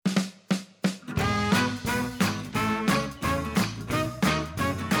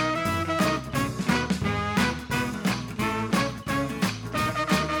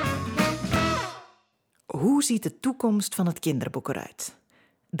Hoe ziet de toekomst van het kinderboek eruit?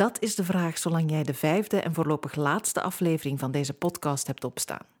 Dat is de vraag zolang jij de 5e en voorlopig laatste aflevering van deze podcast hebt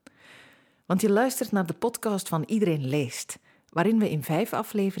opstaan. Want je luistert naar de podcast van Iedereen Leest, waarin we in 5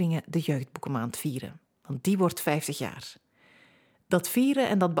 afleveringen de Jeugdboekenmaand vieren. Want die wordt 50 jaar. Dat vieren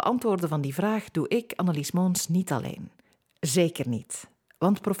en dat beantwoorden van die vraag doe ik, Annelies Moons, niet alleen. Zeker niet,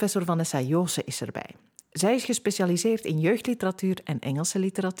 want professor Vanessa Joosse is erbij. Zij is gespecialiseerd in jeugdliteratuur en Engelse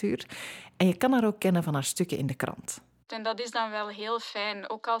literatuur en je kan haar ook kennen van haar stukken in de krant. En dat is dan wel heel fijn,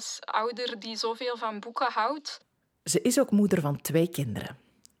 ook als ouder die zoveel van boeken houdt. Ze is ook moeder van 2 kinderen.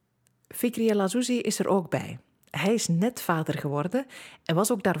 Fikri El Azzouzi is er ook bij. Hij is net vader geworden en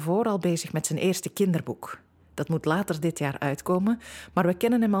was ook daarvoor al bezig met zijn eerste kinderboek. Dat moet later dit jaar uitkomen, maar we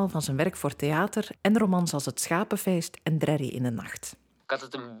kennen hem al van zijn werk voor theater en romans als Het Schapenfeest en Drerry in de Nacht. Ik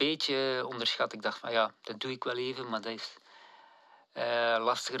had het een beetje onderschat. Ik dacht van ja, dat doe ik wel even, maar dat is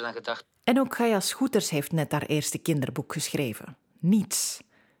lastiger dan gedacht. En ook Gaia Schoeters heeft net haar eerste kinderboek geschreven. Niets.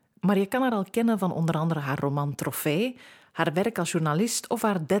 Maar je kan haar al kennen van onder andere haar roman Trofee, haar werk als journalist of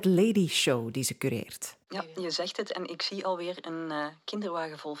haar Dead Lady Show die ze cureert. Ja, je zegt het en ik zie alweer een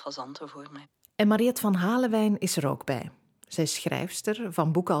kinderwagen vol fazanten voor mij. En Mariette van Halewijn is er ook bij. Zij is schrijfster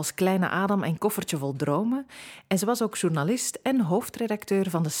van boeken als Kleine Adam en Koffertje vol dromen. En ze was ook journalist en hoofdredacteur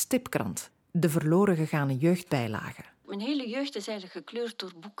van de Stipkrant, de verloren gegane jeugdbijlage. Mijn hele jeugd is eigenlijk gekleurd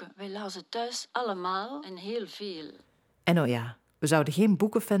door boeken. Wij lazen thuis allemaal en heel veel. En oh ja, we zouden geen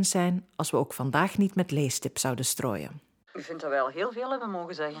boekenfans zijn als we ook vandaag niet met leestips zouden strooien. U vindt dat wij al heel veel hebben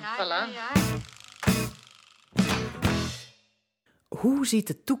mogen zeggen. Ja. Hoe ziet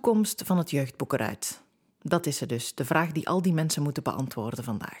de toekomst van het jeugdboek eruit? Dat is dus, de vraag die al die mensen moeten beantwoorden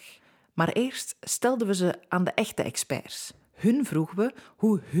vandaag. Maar eerst stelden we ze aan de echte experts. Hun vroegen we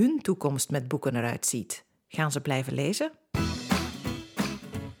hoe hun toekomst met boeken eruit ziet. Gaan ze blijven lezen?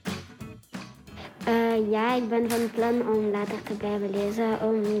 Ja, ik ben van plan om later te blijven lezen,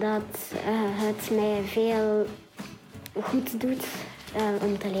 omdat het mij veel goed doet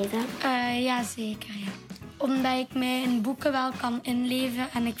om te lezen. Ja, zeker. Ja. Omdat ik mij in boeken wel kan inleven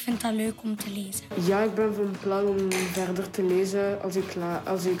en ik vind dat leuk om te lezen. Ja, ik ben van plan om verder te lezen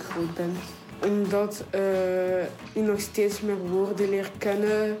als ik groot ben. Omdat je nog steeds meer woorden leert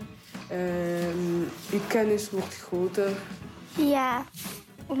kennen. Je kennis wordt groter. Ja,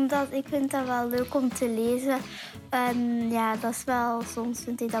 omdat ik vind dat wel leuk om te lezen. En ja, dat is wel, soms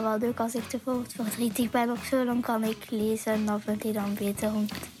vind ik dat wel leuk als ik bijvoorbeeld verdrietig ben of zo, dan kan ik lezen en dan vind ik dan beter om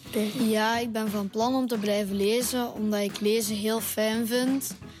te lezen. Ja, ik ben van plan om te blijven lezen, omdat ik lezen heel fijn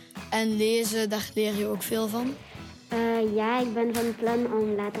vind. En lezen, daar leer je ook veel van. Ja, ik ben van plan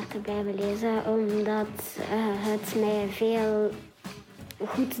om later te blijven lezen, omdat het mij veel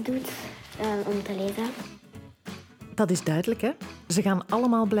goed doet om te lezen. Dat is duidelijk, hè? Ze gaan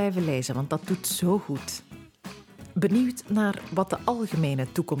allemaal blijven lezen, want dat doet zo goed. Benieuwd naar wat de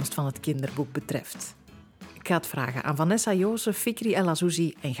algemene toekomst van het kinderboek betreft. Ik ga het vragen aan Vanessa Joosse, Fikri El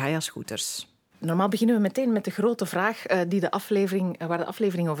Azzouzi en Gaia Schoeters. Normaal beginnen we meteen met de grote vraag waar de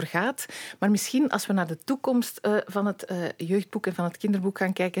aflevering over gaat. Maar misschien als we naar de toekomst van het jeugdboek en van het kinderboek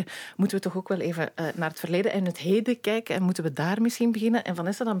gaan kijken, moeten we toch ook wel even naar het verleden en het heden kijken. En moeten we daar misschien beginnen. En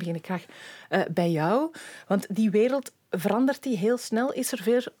Vanessa, dan begin ik graag bij jou. Want die wereld, verandert die heel snel? Is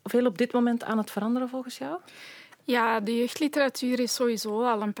er veel op dit moment aan het veranderen volgens jou? Ja, de jeugdliteratuur is sowieso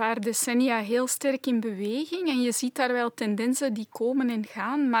al een paar decennia heel sterk in beweging. En je ziet daar wel tendensen die komen en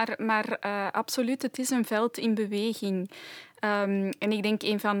gaan. Maar absoluut, het is een veld in beweging. En ik denk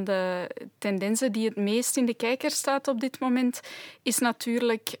een van de tendensen die het meest in de kijker staat op dit moment is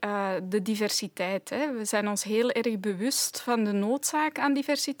natuurlijk de diversiteit. Hè. We zijn ons heel erg bewust van de noodzaak aan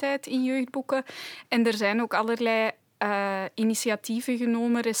diversiteit in jeugdboeken. En er zijn ook allerlei initiatieven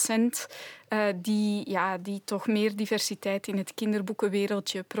genomen recent die toch meer diversiteit in het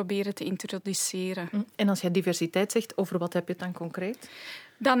kinderboekenwereldje proberen te introduceren. En als jij diversiteit zegt, over wat heb je het dan concreet?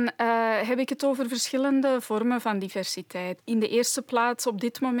 Dan heb ik het over verschillende vormen van diversiteit. In de eerste plaats, op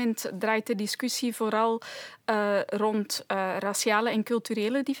dit moment, draait de discussie vooral rond raciale en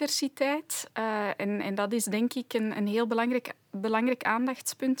culturele diversiteit. En dat is denk ik een heel belangrijk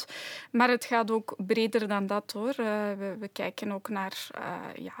aandachtspunt. Maar het gaat ook breder dan dat, hoor. We kijken ook naar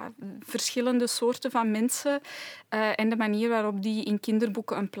verschillende soorten van mensen en de manier waarop die in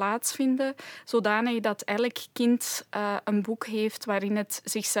kinderboeken een plaats vinden, zodanig dat elk kind een boek heeft waarin het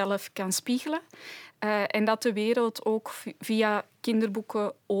zichzelf kan spiegelen. En dat de wereld ook via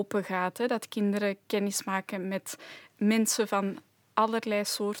kinderboeken open gaat. Hè. Dat kinderen kennis maken met mensen van allerlei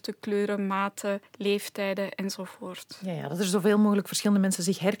soorten, kleuren, maten, leeftijden enzovoort. Ja, dat er zoveel mogelijk verschillende mensen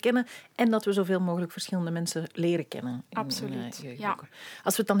zich herkennen en dat we zoveel mogelijk verschillende mensen leren kennen. Absoluut, ja.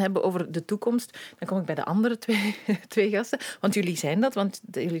 Als we het dan hebben over de toekomst, dan kom ik bij de andere twee gasten. Want jullie zijn dat, want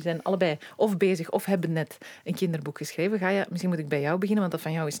jullie zijn allebei of bezig of hebben net een kinderboek geschreven. Gaia, misschien moet ik bij jou beginnen, want dat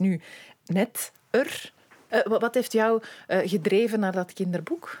van jou is nu net er. Wat heeft jou gedreven naar dat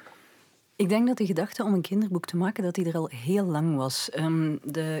kinderboek? Ik denk dat de gedachte om een kinderboek te maken, dat die er al heel lang was.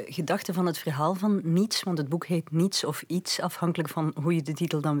 De gedachte van het verhaal van Niets, want het boek heet Niets of Iets, afhankelijk van hoe je de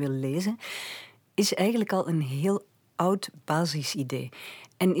titel dan wil lezen, is eigenlijk al een heel oud basisidee.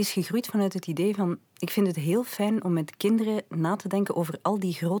 En is gegroeid vanuit het idee van, ik vind het heel fijn om met kinderen na te denken over al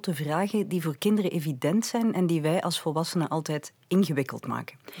die grote vragen die voor kinderen evident zijn en die wij als volwassenen altijd ingewikkeld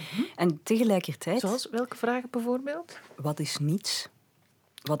maken. Mm-hmm. En tegelijkertijd... Zoals welke vragen bijvoorbeeld? Wat is niets?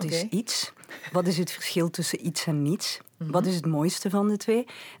 Wat is iets? Wat is het verschil tussen iets en niets? Mm-hmm. Wat is het mooiste van de twee?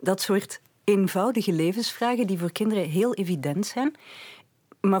 Dat soort eenvoudige levensvragen die voor kinderen heel evident zijn,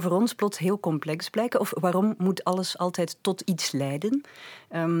 maar voor ons plots heel complex blijken. Of waarom moet alles altijd tot iets leiden?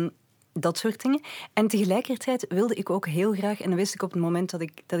 Dat soort dingen. En tegelijkertijd wilde ik ook heel graag, en dat wist ik op het moment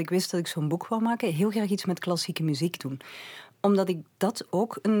dat ik wist dat ik zo'n boek wou maken, heel graag iets met klassieke muziek doen. Omdat ik dat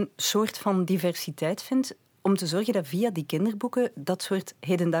ook een soort van diversiteit vind, om te zorgen dat via die kinderboeken dat soort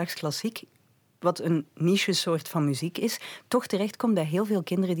hedendaags klassiek, wat een niche soort van muziek is, toch terechtkomt bij heel veel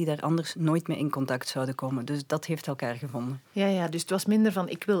kinderen die daar anders nooit mee in contact zouden komen. Dus dat heeft elkaar gevonden. Ja, dus het was minder van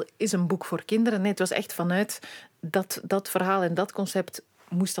ik wil is een boek voor kinderen. Nee, het was echt vanuit dat verhaal en dat concept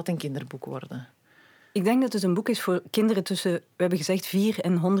moest dat een kinderboek worden. Ik denk dat het een boek is voor kinderen tussen, we hebben gezegd 4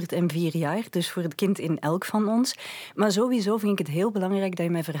 en 104 jaar. Dus voor het kind in elk van ons. Maar sowieso vind ik het heel belangrijk dat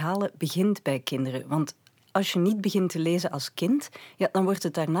je met verhalen begint bij kinderen. Want als je niet begint te lezen als kind, ja, dan wordt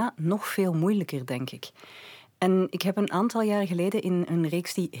het daarna nog veel moeilijker, denk ik. En ik heb een aantal jaar geleden in een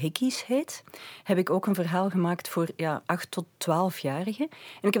reeks die Hickeys heet, heb ik ook een verhaal gemaakt voor 8 tot 12-jarigen.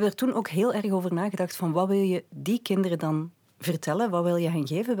 En ik heb daar toen ook heel erg over nagedacht van wat wil je die kinderen dan vertellen? Wat wil je hen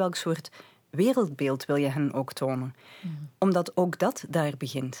geven? Welk soort wereldbeeld wil je hen ook tonen? Omdat ook dat daar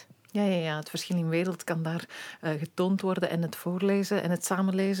begint. Ja, het verschil in wereld kan daar getoond worden en het voorlezen en het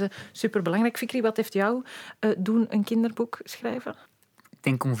samenlezen. Superbelangrijk. Fikri, wat heeft jou doen een kinderboek schrijven? Ik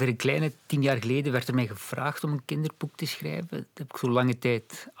denk ongeveer een kleine 10 jaar geleden werd er mij gevraagd om een kinderboek te schrijven. Dat heb ik zo lange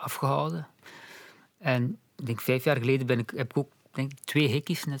tijd afgehouden. En ik denk 5 jaar geleden heb ik ook 2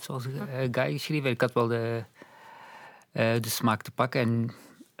 hikkies, net zoals Guy geschreven. Ik had wel de smaak te pakken. En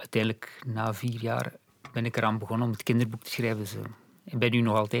uiteindelijk, na 4 jaar, ben ik eraan begonnen om het kinderboek te schrijven. Dus, ik ben nu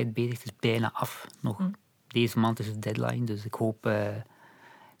nog altijd bezig. Het is bijna af. Deze maand is de deadline, dus ik hoop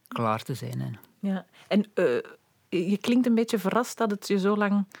klaar te zijn. Ja. En je klinkt een beetje verrast dat het je zo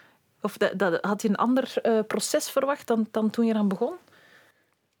lang... Of had je een ander proces verwacht dan toen je eraan begon?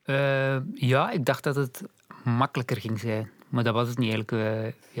 Ja, ik dacht dat het makkelijker ging zijn. Maar dat was het niet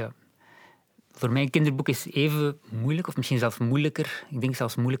eigenlijk. Voor mij een kinderboek is even moeilijk, of misschien zelfs moeilijker. Ik denk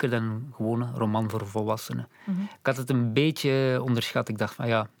zelfs moeilijker dan een gewone roman voor volwassenen. Mm-hmm. Ik had het een beetje onderschat. Ik dacht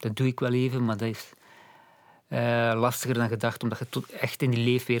van dat doe ik wel even, maar dat is lastiger dan gedacht, omdat je echt in die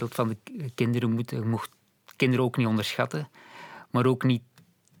leefwereld van de kinderen moet. Je mocht kinderen ook niet onderschatten, maar ook niet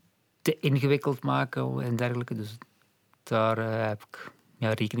te ingewikkeld maken en dergelijke. Dus daar heb ik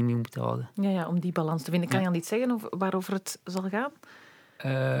rekening mee moeten houden. Ja, om die balans te vinden. Kan je al iets zeggen waarover het zal gaan?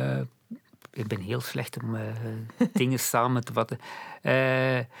 Ik ben heel slecht om dingen samen te vatten.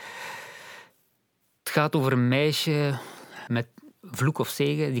 Het gaat over een meisje met vloek of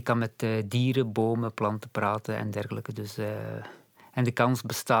zegen. Die kan met dieren, bomen, planten praten en dergelijke. Dus, en de kans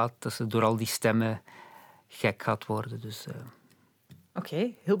bestaat dat ze door al die stemmen gek gaat worden. Dus, Oké,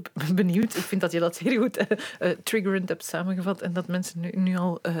 heel benieuwd. Ik vind dat je dat heel goed triggerend hebt samengevat en dat mensen nu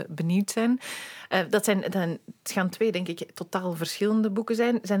al benieuwd zijn. Het gaan 2, denk ik, totaal verschillende boeken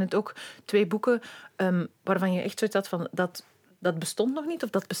zijn. Zijn het ook 2 boeken waarvan je echt zoiets had van dat bestond nog niet of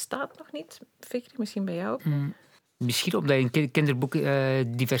dat bestaat nog niet? Fikri, misschien bij jou? Misschien omdat in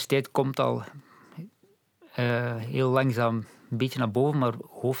kinderboeken diversiteit komt al heel langzaam een beetje naar boven, maar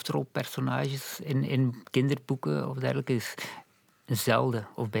hoofdrolpersonages in kinderboeken of dergelijke is zelden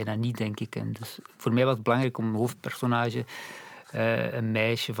of bijna niet, denk ik. En dus voor mij was het belangrijk om een hoofdpersonage, een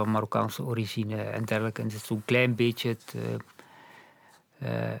meisje van Marokkaanse origine en dergelijke. En het is zo'n klein beetje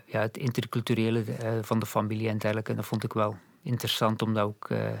het interculturele van de familie en dergelijke. En dat vond ik wel interessant om dat ook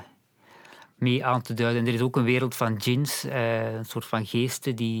mee aan te duiden. En er is ook een wereld van djinns, een soort van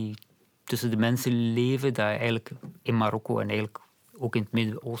geesten die tussen de mensen leven, dat eigenlijk in Marokko en eigenlijk ook in het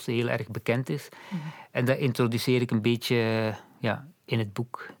Midden-Oosten heel erg bekend is. Mm-hmm. En dat introduceer ik een beetje in het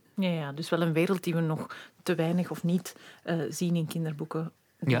boek. Ja, dus wel een wereld die we nog te weinig of niet zien in kinderboeken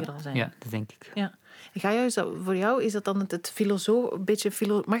die er al zijn. Ja, dat denk ik. Ja. Voor jou is dat dan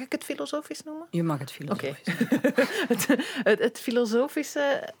mag ik het filosofisch noemen? Je mag het filosofisch. Okay. het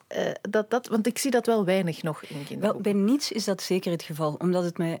filosofische, want ik zie dat wel weinig nog in kinderboeken. Wel, bij niets is dat zeker het geval. Omdat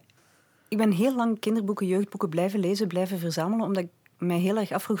ik ben heel lang kinderboeken, jeugdboeken blijven lezen, blijven verzamelen, omdat ik mij heel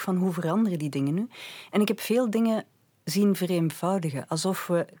erg afvroeg van hoe veranderen die dingen nu. En ik heb veel dingen zien vereenvoudigen. Alsof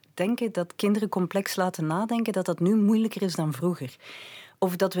we denken dat kinderen complex laten nadenken, dat nu moeilijker is dan vroeger.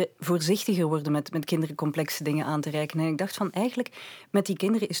 Of dat we voorzichtiger worden met kinderen complexe dingen aan te reiken. En ik dacht van eigenlijk met die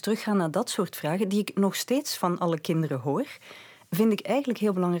kinderen eens teruggaan naar dat soort vragen, die ik nog steeds van alle kinderen hoor, vind ik eigenlijk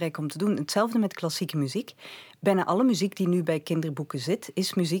heel belangrijk om te doen. Hetzelfde met klassieke muziek. Bijna alle muziek die nu bij kinderboeken zit,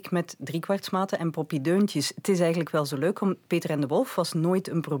 is muziek met driekwartsmaten en poppydeuntjes. Het is eigenlijk wel zo leuk, Peter en de Wolf was nooit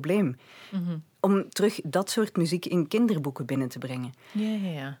een probleem. Mm-hmm. Om terug dat soort muziek in kinderboeken binnen te brengen.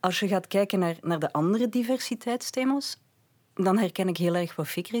 Ja. Als je gaat kijken naar de andere diversiteitsthema's, dan herken ik heel erg wat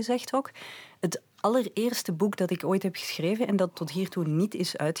Fikri zegt ook. Het allereerste boek dat ik ooit heb geschreven en dat tot hiertoe niet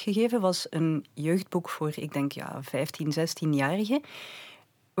is uitgegeven, was een jeugdboek voor, ik denk, 15, 16-jarigen.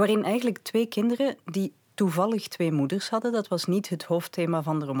 Waarin eigenlijk 2 kinderen die toevallig 2 moeders hadden. Dat was niet het hoofdthema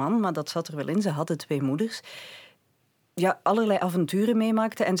van de roman, maar dat zat er wel in. Ze hadden 2 moeders. Allerlei avonturen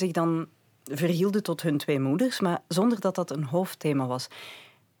meemaakten en zich dan verhielden tot hun 2 moeders, maar zonder dat dat een hoofdthema was.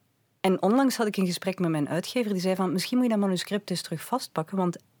 En onlangs had ik een gesprek met mijn uitgever die zei van misschien moet je dat manuscript eens terug vastpakken,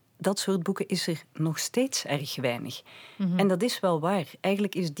 want dat soort boeken is er nog steeds erg weinig. Mm-hmm. En dat is wel waar.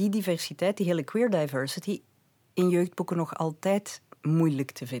 Eigenlijk is die diversiteit, die hele queer diversity, in jeugdboeken nog altijd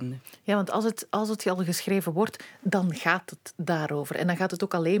moeilijk te vinden. Ja, want als het al geschreven wordt, dan gaat het daarover. En dan gaat het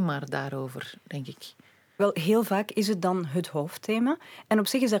ook alleen maar daarover, denk ik. Wel, heel vaak is het dan het hoofdthema. En op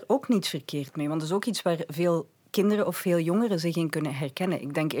zich is daar ook niets verkeerd mee, want dat is ook iets waar veel kinderen of veel jongeren zich in kunnen herkennen.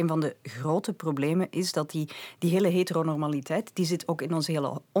 Ik denk een van de grote problemen is dat die hele heteronormaliteit, die zit ook in ons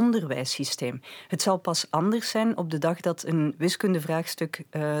hele onderwijssysteem. Het zal pas anders zijn op de dag dat een wiskundevraagstuk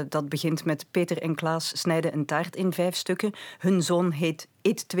dat begint met Peter en Klaas snijden een taart in 5 stukken. Hun zoon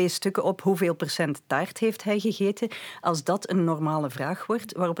eet 2 stukken op. Hoeveel procent taart heeft hij gegeten? Als dat een normale vraag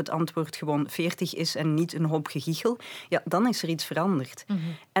wordt, waarop het antwoord gewoon 40 is en niet een hoop gegiechel, dan is er iets veranderd.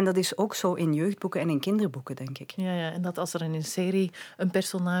 Mm-hmm. En dat is ook zo in jeugdboeken en in kinderboeken, denk ik. Ja, en dat als er in een serie een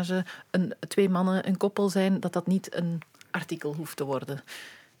personage, 2 mannen, een koppel zijn, dat niet een artikel hoeft te worden.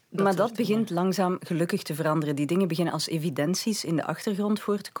 Maar dat begint langzaam gelukkig te veranderen. Die dingen beginnen als evidenties in de achtergrond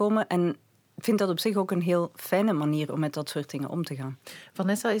voor te komen en ik vind dat op zich ook een heel fijne manier om met dat soort dingen om te gaan.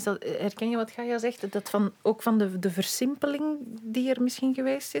 Vanessa, herken je wat Gaia zegt? Dat ook van de versimpeling die er misschien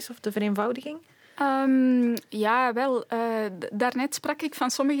geweest is, of de vereenvoudiging? Daarnet sprak ik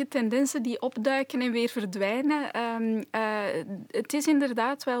van sommige tendensen die opduiken en weer verdwijnen. Het is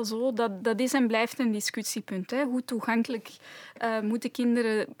inderdaad wel zo, dat is en blijft een discussiepunt. Hè. Hoe toegankelijk moeten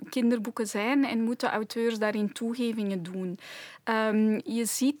kinderboeken zijn en moeten auteurs daarin toegevingen doen? Je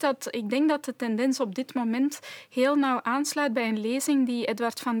ziet ik denk dat de tendens op dit moment heel nauw aansluit bij een lezing die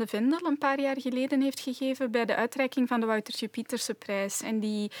Edward van de Vendel een paar jaar geleden heeft gegeven bij de uitreiking van de Woutertje Pieterse prijs. En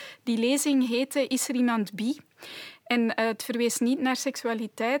die lezing heette Is er iemand bi? En het verwees niet naar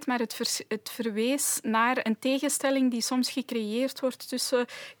seksualiteit, maar het verwees naar een tegenstelling die soms gecreëerd wordt tussen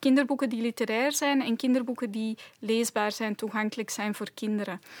kinderboeken die literair zijn en kinderboeken die leesbaar zijn, toegankelijk zijn voor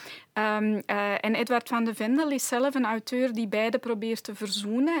kinderen. En Edward van de Vendel is zelf een auteur die beide probeert te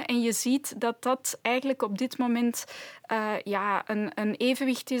verzoenen. En je ziet dat eigenlijk op dit moment een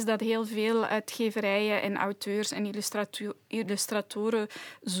evenwicht is dat heel veel uitgeverijen en auteurs en illustratoren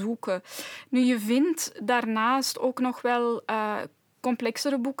zoeken. Nu, je vindt daarnaast ook nog wel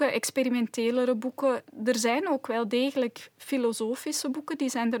complexere boeken, experimentelere boeken. Er zijn ook wel degelijk filosofische boeken. Die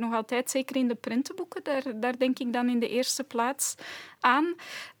zijn er nog altijd, zeker in de prentenboeken. Daar denk ik dan in de eerste plaats aan.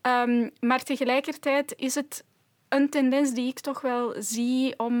 Maar tegelijkertijd is het een tendens die ik toch wel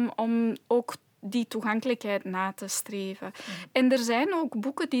zie om ook die toegankelijkheid na te streven. Mm. En er zijn ook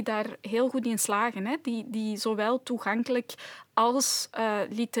boeken die daar heel goed in slagen, hè? Die zowel toegankelijk als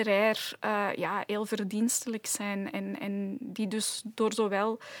literair heel verdienstelijk zijn en die dus door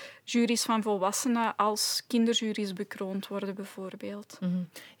zowel juries van volwassenen als kinderjuries bekroond worden, bijvoorbeeld. Mm-hmm.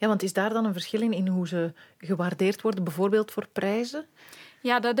 Ja, want is daar dan een verschil in hoe ze gewaardeerd worden, bijvoorbeeld voor prijzen?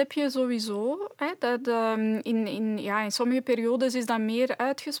 Ja, dat heb je sowieso. Hè. In sommige periodes is dat meer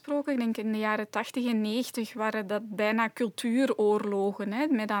uitgesproken. Ik denk in de jaren 80 en 90 waren dat bijna cultuuroorlogen. Hè.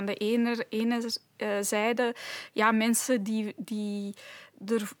 Met aan de ene zijde mensen die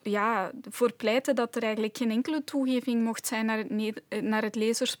ervoor pleiten dat er eigenlijk geen enkele toegeving mocht zijn naar het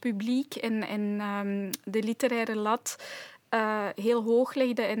lezerspubliek en de literaire lat heel hoog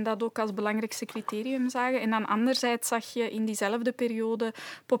legden en dat ook als belangrijkste criterium zagen. En dan anderzijds zag je in diezelfde periode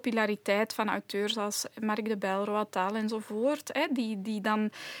populariteit van auteurs als Marc de Bijl, Roald Dahl enzovoort, die dan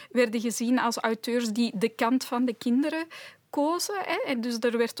werden gezien als auteurs die de kant van de kinderen kozen. En dus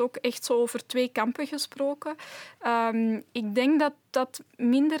er werd ook echt zo over 2 kampen gesproken. Ik denk dat dat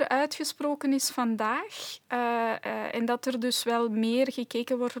minder uitgesproken is vandaag. En dat er dus wel meer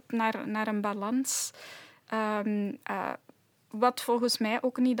gekeken wordt naar een balans. Wat volgens mij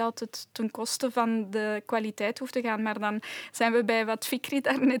ook niet altijd ten koste van de kwaliteit hoeft te gaan. Maar dan zijn we bij wat Fikri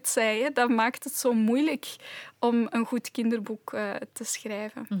daarnet zei. Dat maakt het zo moeilijk om een goed kinderboek te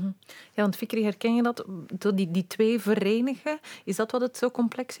schrijven. Mm-hmm. Ja, want Fikri, herken je dat? Die 2 verenigen, is dat wat het zo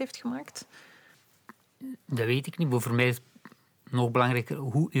complex heeft gemaakt? Dat weet ik niet, maar voor mij is het nog belangrijker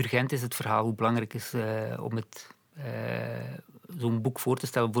hoe urgent is het verhaal, hoe belangrijk is om zo'n boek voor te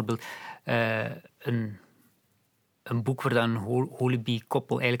stellen. Bijvoorbeeld een boek waar dan een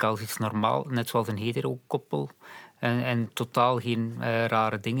holibi-koppel eigenlijk als iets normaal, net zoals een hetero-koppel, en totaal geen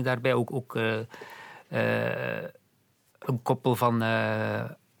rare dingen daarbij. Ook een koppel van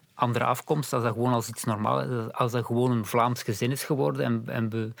andere afkomst, als dat gewoon als iets normaal is, als dat gewoon een Vlaams gezin is geworden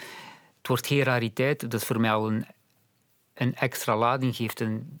het wordt geen rariteit, dat is voor mij al een extra lading geeft.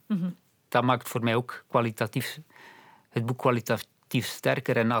 En dat maakt voor mij ook het boek kwalitatief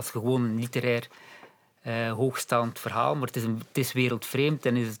sterker. En als gewoon een literair hoogstaand verhaal, maar het is wereldvreemd,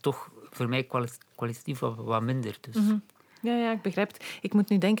 en is het toch voor mij kwalitatief wat minder. Dus. Mm-hmm. Ja, ik begrijp het. Ik moet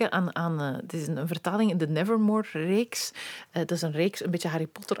nu denken aan het is een vertaling in de Nevermore-reeks. Dat is een reeks, een beetje Harry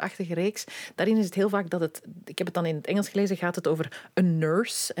Potter-achtige reeks. Daarin is het heel vaak dat ik heb het dan in het Engels gelezen, gaat het over een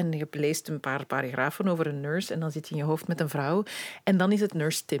nurse. En je leest een paar paragrafen over een nurse en dan zit je in je hoofd met een vrouw. En dan is het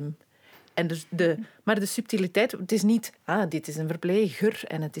Nurse Tim. En dus maar de subtiliteit, het is niet, dit is een verpleger.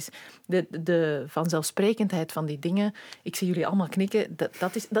 En het is de vanzelfsprekendheid van die dingen. Ik zie jullie allemaal knikken.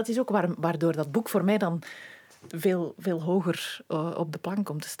 Dat is ook waardoor dat boek voor mij dan veel hoger op de plank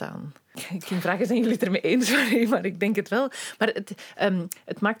komt te staan. Ik ging vragen, zijn jullie het ermee eens? Sorry, maar ik denk het wel. Maar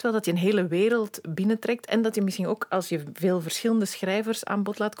het maakt wel dat je een hele wereld binnentrekt en dat je misschien ook, als je veel verschillende schrijvers aan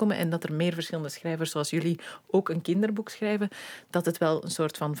bod laat komen en dat er meer verschillende schrijvers zoals jullie ook een kinderboek schrijven, dat het wel een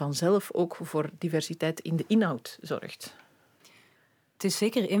soort van vanzelf ook voor diversiteit in de inhoud zorgt. Het is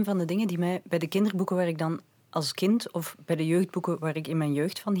zeker een van de dingen die mij bij de kinderboeken waar ik dan als kind, of bij de jeugdboeken waar ik in mijn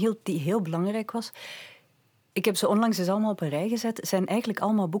jeugd van hield, die heel belangrijk was. Ik heb ze onlangs eens allemaal op een rij gezet. Het zijn eigenlijk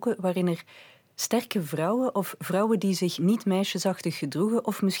allemaal boeken waarin er sterke vrouwen of vrouwen die zich niet meisjesachtig gedroegen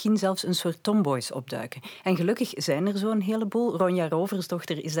of misschien zelfs een soort tomboys opduiken. En gelukkig zijn er zo'n heleboel. Ronja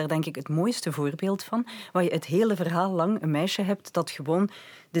Roversdochter is daar denk ik het mooiste voorbeeld van. Waar je het hele verhaal lang een meisje hebt dat gewoon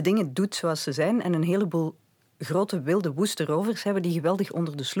de dingen doet zoals ze zijn en een heleboel grote, wilde, woeste rovers hebben die geweldig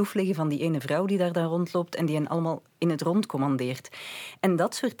onder de sloef liggen van die ene vrouw die daar dan rondloopt en die hen allemaal in het rond commandeert. En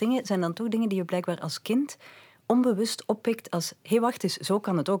dat soort dingen zijn dan toch dingen die je blijkbaar als kind onbewust oppikt als, hé, wacht eens, zo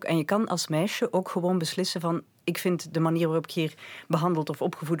kan het ook. En je kan als meisje ook gewoon beslissen van, ik vind de manier waarop ik hier behandeld of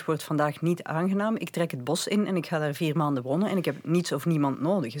opgevoed word vandaag niet aangenaam. Ik trek het bos in en ik ga daar 4 maanden wonen en ik heb niets of niemand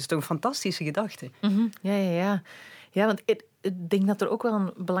nodig. Dat is toch een fantastische gedachte? Mm-hmm. Ja. Ja, want ik denk dat er ook wel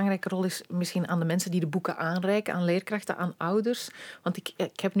een belangrijke rol is misschien aan de mensen die de boeken aanreiken, aan leerkrachten, aan ouders. Want ik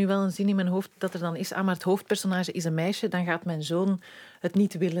heb nu wel een zin in mijn hoofd dat er dan is, maar het hoofdpersonage is een meisje, dan gaat mijn zoon het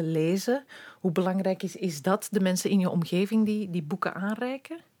niet willen lezen. Hoe belangrijk is dat, de mensen in je omgeving die boeken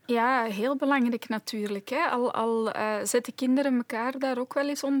aanreiken? Ja, heel belangrijk natuurlijk. Hè. Al zetten kinderen elkaar daar ook wel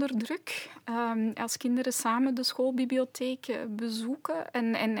eens onder druk. Als kinderen samen de schoolbibliotheek bezoeken.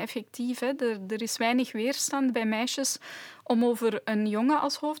 En effectief, hè, er is weinig weerstand bij meisjes om over een jongen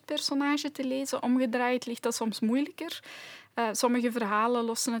als hoofdpersonage te lezen. Omgedraaid ligt dat soms moeilijker. Sommige verhalen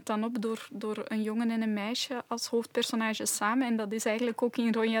lossen het dan op door een jongen en een meisje als hoofdpersonages samen. En dat is eigenlijk ook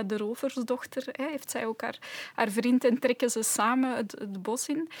in Ronja de Roversdochter. Heeft zij ook haar vriend en trekken ze samen het bos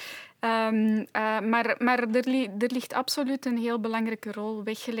in. Maar er ligt absoluut een heel belangrijke rol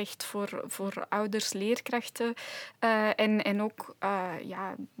weggelegd voor ouders, leerkrachten en ook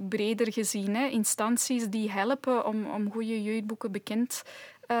breder gezien instanties die helpen om goede jeugdboeken bekend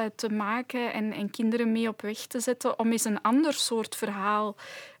te maken en kinderen mee op weg te zetten om eens een ander soort verhaal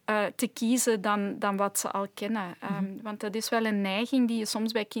te kiezen dan wat ze al kennen. Want dat is wel een neiging die je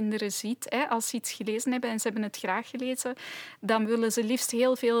soms bij kinderen ziet. Hè. Als ze iets gelezen hebben en ze hebben het graag gelezen, dan willen ze liefst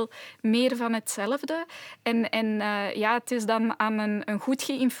heel veel meer van hetzelfde. En het is dan aan een goed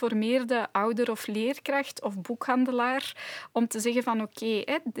geïnformeerde ouder of leerkracht of boekhandelaar om te zeggen van oké,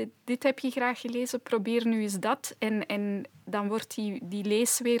 dit heb je graag gelezen, probeer nu eens dat. En dan wordt die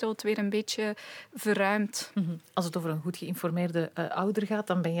leeswereld weer een beetje verruimd. Als het over een goed geïnformeerde ouder gaat,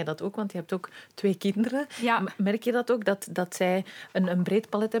 dan ben je dat ook, want je hebt ook 2 kinderen. Ja. Merk je dat ook, dat zij een breed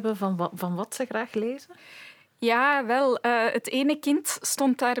palet hebben van wat ze graag lezen? Ja, wel. Het ene kind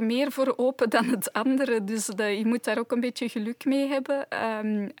stond daar meer voor open dan het andere. Dus je moet daar ook een beetje geluk mee hebben.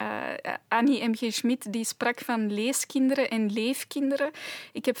 Annie M.G. Schmid die sprak van leeskinderen en leefkinderen.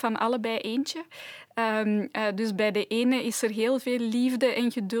 Ik heb van allebei eentje. Dus bij de ene is er heel veel liefde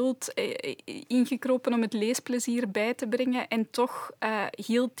en geduld ingekropen om het leesplezier bij te brengen. En toch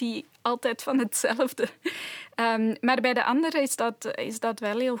hield die altijd van hetzelfde. Maar bij de andere is dat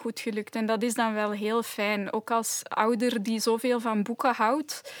wel heel goed gelukt. En dat is dan wel heel fijn. Ook als ouder die zoveel van boeken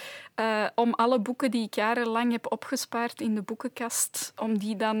houdt, om alle boeken die ik jarenlang heb opgespaard in de boekenkast, om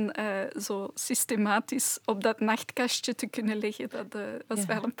die dan zo systematisch op dat nachtkastje te kunnen leggen, dat was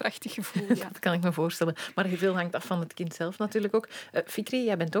wel een prachtig gevoel. Ja. Dat kan ik me voorstellen. Maar veel hangt af van het kind zelf natuurlijk ook. Fikri,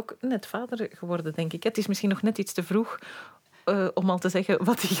 jij bent ook net vader geworden, denk ik. Het is misschien nog net iets te vroeg om al te zeggen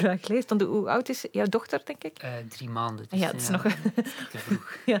wat hij graag leest. Want hoe oud is jouw dochter, denk ik? 3 maanden. Dus, ja, het is nog te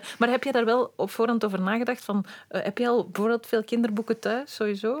vroeg. Ja. Maar heb je daar wel op voorhand over nagedacht? Heb je al bijvoorbeeld veel kinderboeken thuis,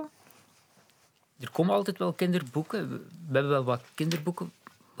 sowieso? Er komen altijd wel kinderboeken. We hebben wel wat kinderboeken,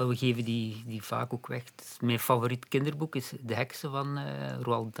 maar we geven die vaak ook weg. Mijn favoriet kinderboek is De Heksen van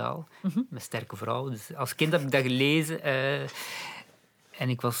Roald Dahl, met sterke vrouwen. Dus als kind heb ik dat gelezen. En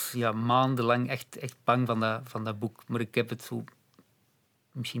ik was maandenlang echt bang van dat boek. Maar ik heb het zo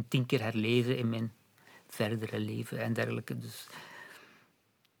misschien 10 keer herlezen in mijn verdere leven en dergelijke. Dus.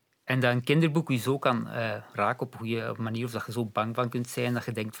 En dat een kinderboek je zo kan raken op een goede manier, of dat je zo bang van kunt zijn, dat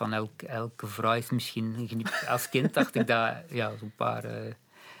je denkt van elke vrouw is misschien... Als kind dacht ik dat zo'n paar...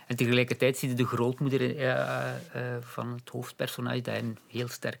 En tegelijkertijd zie je de grootmoeder van het hoofdpersonage, dat een heel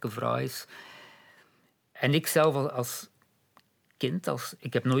sterke vrouw is. En ik zelf als kind,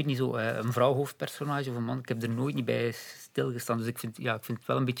 ik heb nooit niet zo een vrouw-hoofdpersonage of een man, ik heb er nooit niet bij stilgestaan. Dus ik vind het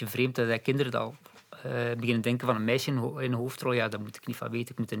wel een beetje vreemd dat kinderen dat beginnen denken van een meisje in een hoofdrol. Ja, daar moet ik niet van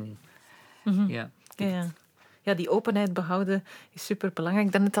weten. Ik moet er niet... Ja, die openheid behouden is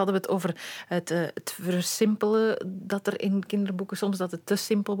superbelangrijk. Daarnet hadden we het over het versimpelen dat er in kinderboeken soms dat het te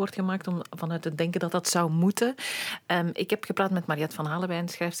simpel wordt gemaakt om vanuit het denken dat dat zou moeten. Ik heb gepraat met Mariette van Halenwijn,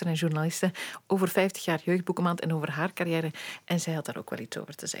 schrijfster en journaliste, over 50 jaar Jeugdboekenmaand en over haar carrière. En zij had daar ook wel iets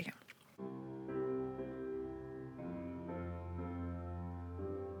over te zeggen.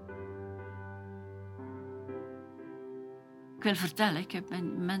 Ik wil vertellen, ik ben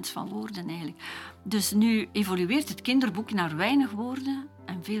een mens van woorden eigenlijk. Dus nu evolueert het kinderboek naar weinig woorden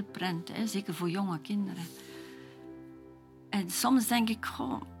en veel prent, zeker voor jonge kinderen. En soms denk ik,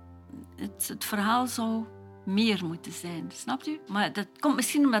 het verhaal zou meer moeten zijn, snapt u? Maar dat komt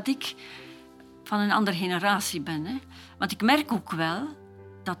misschien omdat ik van een andere generatie ben. Hè? Want ik merk ook wel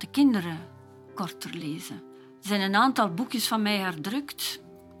dat de kinderen korter lezen. Er zijn een aantal boekjes van mij herdrukt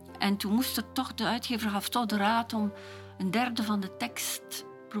en toen moest er toch, de uitgever gaf toch de raad om 1/3 van de tekst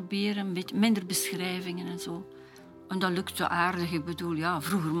proberen, een beetje minder beschrijvingen en zo. En dat lukte aardig. Ik bedoel,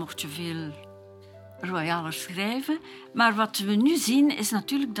 vroeger mocht je veel royaler schrijven. Maar wat we nu zien is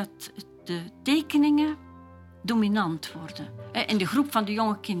natuurlijk dat de tekeningen dominant worden. In de groep van de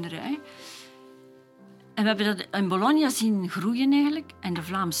jonge kinderen. En we hebben dat in Bologna zien groeien eigenlijk. En de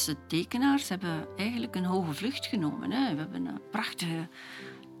Vlaamse tekenaars hebben eigenlijk een hoge vlucht genomen. We hebben prachtige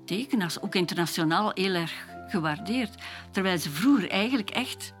tekenaars, ook internationaal heel erg gewaardeerd. Terwijl ze vroeger eigenlijk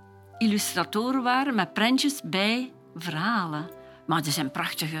echt illustratoren waren met prentjes bij verhalen. Maar er zijn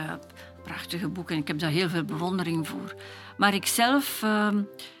prachtige boeken en ik heb daar heel veel bewondering voor. Maar ik zelf,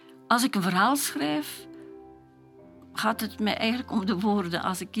 als ik een verhaal schrijf, gaat het mij eigenlijk om de woorden.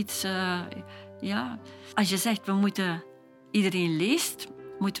 Als ik iets... Als je zegt, iedereen leest,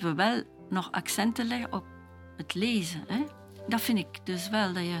 moeten we wel nog accenten leggen op het lezen. Hè? Dat vind ik dus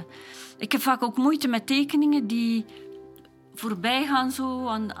wel. Ik heb vaak ook moeite met tekeningen die voorbij gaan zo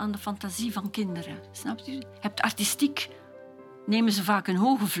aan de fantasie van kinderen. Snap je? Je hebt artistiek, nemen ze vaak een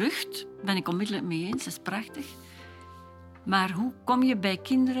hoge vlucht. Daar ben ik onmiddellijk mee eens, dat is prachtig. Maar hoe kom je bij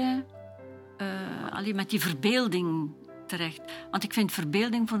kinderen alleen met die verbeelding terecht? Want ik vind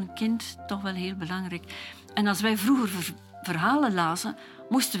verbeelding voor een kind toch wel heel belangrijk. En als wij vroeger verhalen lazen,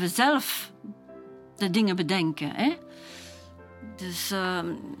 moesten we zelf de dingen bedenken. Hè? Dus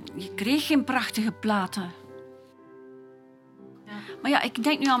je kreeg geen prachtige platen. Ja. Maar ik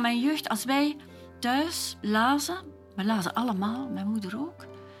denk nu aan mijn jeugd. Als wij thuis lazen, we lazen allemaal, mijn moeder ook.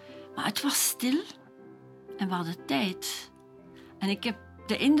 Maar het was stil en we hadden tijd. En ik heb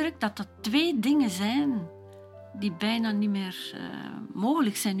de indruk dat dat 2 dingen zijn die bijna niet meer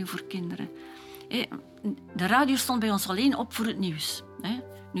mogelijk zijn nu voor kinderen. De radio stond bij ons alleen op voor het nieuws.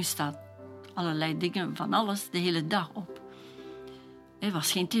 Nu staat allerlei dingen van alles de hele dag op. Er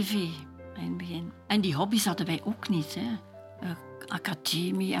was geen tv in het begin. En die hobby's hadden wij ook niet.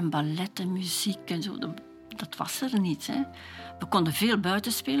 Academie en ballet en muziek en zo, dat was er niet. We konden veel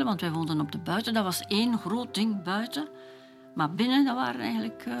buiten spelen, want wij woonden op de buiten. Dat was één groot ding buiten. Maar binnen,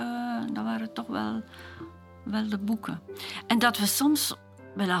 dat waren toch wel de boeken. En dat we soms...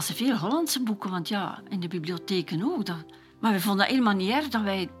 We lazen veel Hollandse boeken, want ja, in de bibliotheken ook. Maar we vonden dat helemaal niet erg dat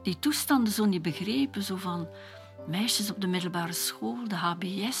wij die toestanden zo niet begrepen. Zo van meisjes op de middelbare school, de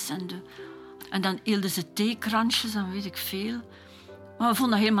HBS en dan hielden ze theekransjes en weet ik veel. Maar we vonden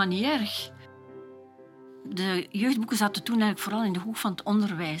dat helemaal niet erg. De jeugdboeken zaten toen eigenlijk vooral in de hoek van het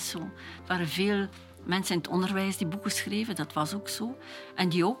onderwijs. Zo. Er waren veel mensen in het onderwijs die boeken schreven, dat was ook zo. En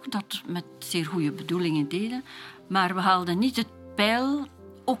die ook dat met zeer goede bedoelingen deden. Maar we haalden niet het pijl,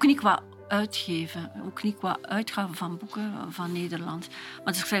 ook niet qua uitgeven, ook niet qua uitgaven van boeken van Nederland.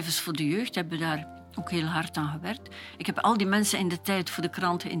 Maar de schrijvers voor de jeugd hebben daar ook heel hard aan gewerkt. Ik heb al die mensen in de tijd voor de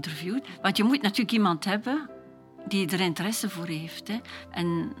krant geïnterviewd. Want je moet natuurlijk iemand hebben die er interesse voor heeft.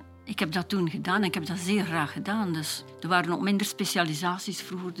 En ik heb dat toen gedaan en ik heb dat zeer graag gedaan. Dus er waren ook minder specialisaties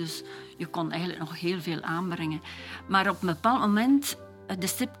vroeger, dus je kon eigenlijk nog heel veel aanbrengen. Maar op een bepaald moment, de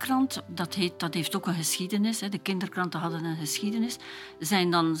stipkrant, dat heeft ook een geschiedenis. De kinderkranten hadden een geschiedenis.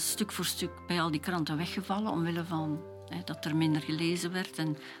 Zijn dan stuk voor stuk bij al die kranten weggevallen, omwille van dat er minder gelezen werd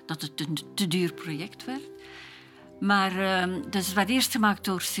en dat het een te duur project werd. Maar dus het werd eerst gemaakt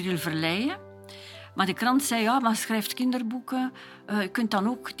door Cyril Verleijen. Maar de krant zei, ja, maar schrijft kinderboeken, je kunt dan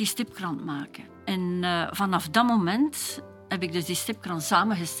ook die stipkrant maken. En vanaf dat moment heb ik dus die stipkrant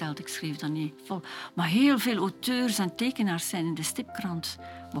samengesteld. Ik schreef dat niet vol. Maar heel veel auteurs en tekenaars zijn in de stipkrant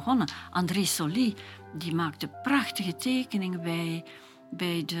begonnen. André Solly, die maakte prachtige tekeningen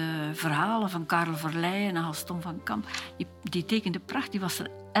bij de verhalen van Karel Verleijen en Gaston van Kamp. Die tekende prachtig, die was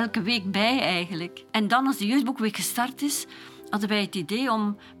er elke week bij eigenlijk. En dan, als de jeugdboekweek gestart is, hadden wij het idee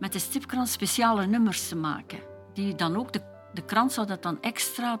om met de stipkrant speciale nummers te maken. Die dan ook, de krant zou dat dan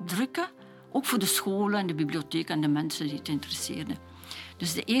extra drukken, ook voor de scholen en de bibliotheek en de mensen die het interesseerden.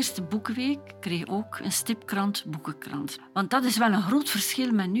 Dus de eerste boekenweek kreeg ook een stipkrant, boekenkrant. Want dat is wel een groot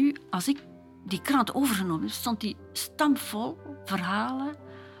verschil met nu. Als ik die krant overgenomen heb, stond die stampvol verhalen,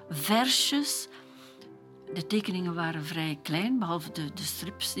 versjes. De tekeningen waren vrij klein, behalve de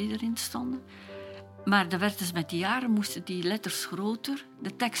strips die erin stonden. Maar dat werd dus met de jaren moesten die letters groter,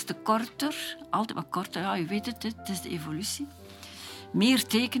 de teksten korter, altijd wat korter, ja, je weet het is de evolutie. Meer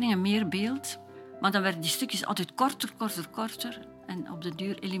tekeningen, meer beeld. Maar dan werden die stukjes altijd korter. En op de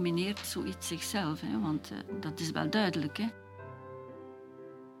duur elimineert zoiets zichzelf, want dat is wel duidelijk.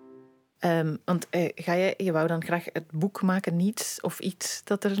 Want je wou dan graag het boek maken, Niets of iets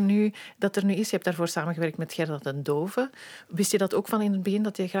dat er nu is. Je hebt daarvoor samengewerkt met Gerda den Dove. Wist je dat ook van in het begin,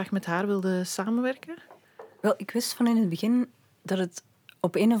 dat je graag met haar wilde samenwerken? Wel, ik wist van in het begin dat het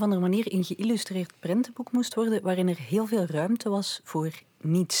op een of andere manier een geïllustreerd prentenboek moest worden, waarin er heel veel ruimte was voor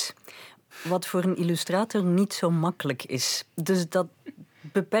niets. Wat voor een illustrator niet zo makkelijk is. Dus dat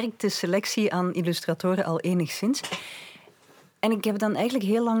beperkt de selectie aan illustratoren al enigszins. En ik heb dan eigenlijk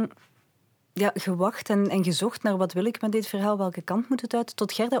heel lang gewacht en gezocht naar wat wil ik met dit verhaal, welke kant moet het uit,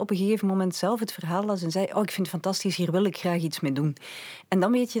 tot Gerda op een gegeven moment zelf het verhaal las en zei, ik vind het fantastisch, hier wil ik graag iets mee doen. En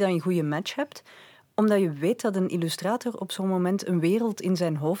dan weet je dat je een goede match hebt, omdat je weet dat een illustrator op zo'n moment een wereld in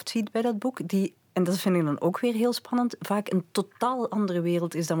zijn hoofd ziet bij dat boek, die, en dat vind ik dan ook weer heel spannend, vaak een totaal andere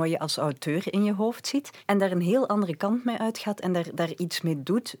wereld is dan wat je als auteur in je hoofd ziet, en daar een heel andere kant mee uitgaat en daar iets mee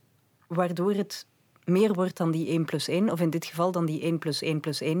doet, waardoor het meer wordt dan die 1+1, of in dit geval dan die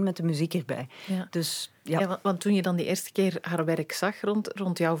 1+1+1 met de muziek erbij. Ja. Dus, ja, want toen je dan die eerste keer haar werk zag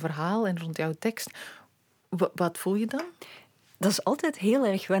rond jouw verhaal en rond jouw tekst, wat voel je dan? Dat is altijd heel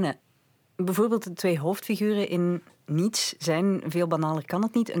erg wennen. Bijvoorbeeld de twee hoofdfiguren in Niets zijn, veel banaler kan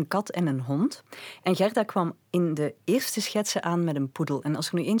het niet, een kat en een hond. En Gerda kwam in de eerste schetsen aan met een poedel. En als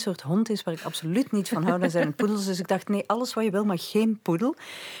er nu één soort hond is waar ik absoluut niet van hou, dan zijn het poedels. Dus ik dacht, nee, alles wat je wil, maar geen poedel.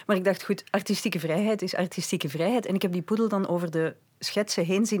 Maar ik dacht, goed, artistieke vrijheid is artistieke vrijheid. En ik heb die poedel dan over de schetsen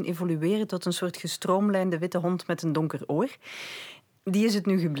heen zien evolueren tot een soort gestroomlijnde witte hond met een donker oor. Die is het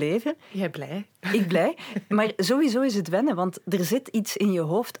nu gebleven. Jij blij? Ik blij. Maar sowieso is het wennen, want er zit iets in je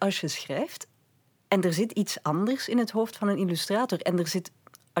hoofd als je schrijft. En er zit iets anders in het hoofd van een illustrator. En er zit,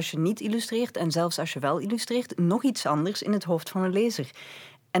 als je niet illustreert, en zelfs als je wel illustreert, nog iets anders in het hoofd van een lezer.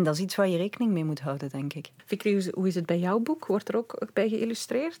 En dat is iets waar je rekening mee moet houden, denk ik. Fikri, hoe is het bij jouw boek? Wordt er ook bij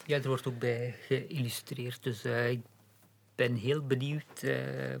geïllustreerd? Ja, er wordt ook bij geïllustreerd. Dus ik ben heel benieuwd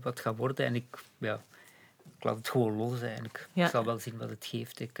wat het gaat worden. En ik laat het gewoon los eigenlijk. Ja. Ik zal wel zien wat het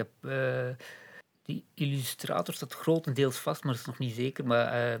geeft. Ik heb Die illustrator staat grotendeels vast, maar dat is nog niet zeker.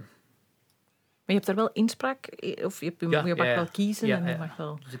 Maar je hebt daar wel inspraak? Of je mag wel kiezen? Ja, en je mag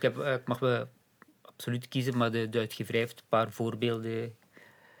wel... Dus ik mag wel absoluut kiezen, maar de uitgeverij heeft een paar voorbeelden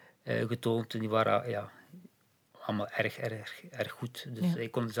getoond. En die waren allemaal erg goed. Dus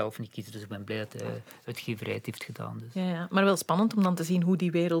ik kon zelf niet kiezen, dus ik ben blij dat de uitgeverij het heeft gedaan. Dus. Ja, maar wel spannend om dan te zien hoe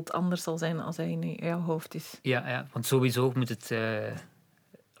die wereld anders zal zijn als hij in jouw hoofd is. Ja, want sowieso moet het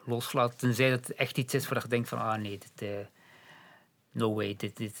loslaten. Tenzij dat het echt iets is waar je denkt van... nee, no way,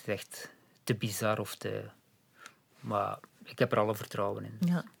 dit is echt te bizar of te... Maar ik heb er alle vertrouwen in.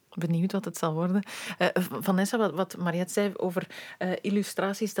 Ja. Benieuwd wat het zal worden. Vanessa, wat Mariette zei over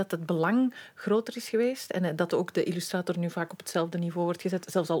illustraties, dat het belang groter is geweest en dat ook de illustrator nu vaak op hetzelfde niveau wordt gezet,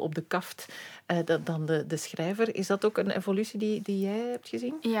 zelfs al op de kaft, dan de schrijver. Is dat ook een evolutie die jij hebt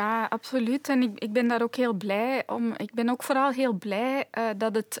gezien? Ja, absoluut. En ik ben daar ook heel blij om. Ik ben ook vooral heel blij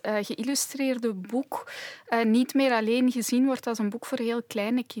dat het geïllustreerde boek niet meer alleen gezien wordt als een boek voor heel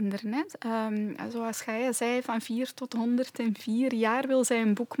kleine kinderen. Hè. Zoals jij zei, van 4 tot 104 jaar wil zij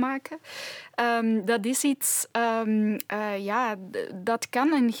een boek maken. Dat is iets... dat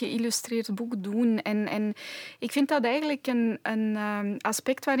kan een geïllustreerd boek doen. En ik vind dat eigenlijk een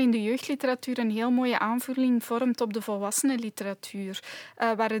aspect waarin de jeugdliteratuur een heel mooie aanvulling vormt op de volwassenenliteratuur.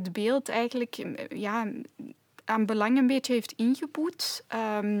 Waar het beeld eigenlijk... aan belang een beetje heeft ingeboet.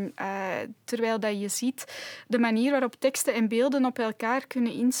 Terwijl dat je ziet, de manier waarop teksten en beelden op elkaar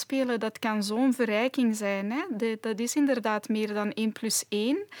kunnen inspelen, dat kan zo'n verrijking zijn. Hè? Dat is inderdaad meer dan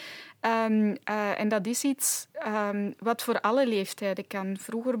 1+1. En dat is iets wat voor alle leeftijden kan.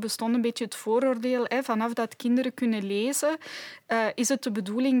 Vroeger bestond een beetje het vooroordeel, vanaf dat kinderen kunnen lezen, is het de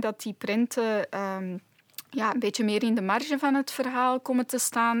bedoeling dat die prenten... een beetje meer in de marge van het verhaal komen te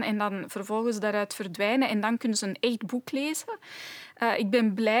staan en dan vervolgens daaruit verdwijnen en dan kunnen ze een echt boek lezen. Ik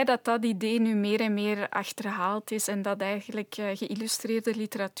ben blij dat dat idee nu meer en meer achterhaald is en dat eigenlijk geïllustreerde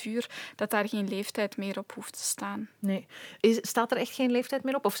literatuur, dat daar geen leeftijd meer op hoeft te staan. Nee. Staat er echt geen leeftijd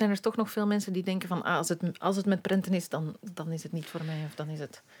meer op? Of zijn er toch nog veel mensen die denken van als het met prenten is, dan is het niet voor mij of dan is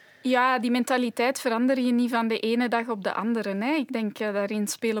het... Ja, die mentaliteit verander je niet van de ene dag op de andere. Hè. Ik denk daarin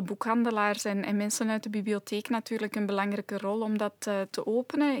spelen boekhandelaars en mensen uit de bibliotheek natuurlijk een belangrijke rol om dat te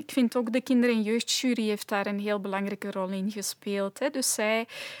openen. Ik vind ook de kinder- en jeugdjury heeft daar een heel belangrijke rol in gespeeld. Hè. Dus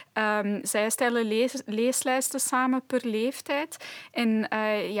zij stellen leeslijsten samen per leeftijd. En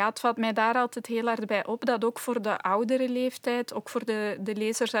het valt mij daar altijd heel hard bij op dat ook voor de oudere leeftijd, ook voor de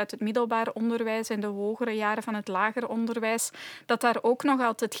lezers uit het middelbaar onderwijs en de hogere jaren van het lager onderwijs, dat daar ook nog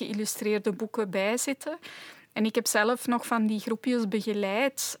altijd geïllustreerde boeken bij zitten. En ik heb zelf nog van die groepjes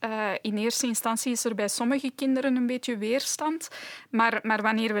begeleid. In eerste instantie is er bij sommige kinderen een beetje weerstand. Maar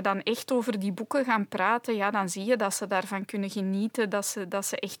wanneer we dan echt over die boeken gaan praten, dan zie je dat ze daarvan kunnen genieten. Dat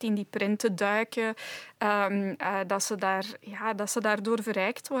ze echt in die prenten duiken. Dat ze daardoor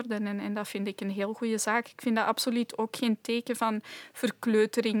verrijkt worden. En dat vind ik een heel goede zaak. Ik vind dat absoluut ook geen teken van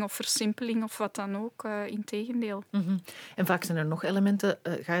verkleutering of versimpeling of wat dan ook. Integendeel. Mm-hmm. En vaak zijn er nog elementen,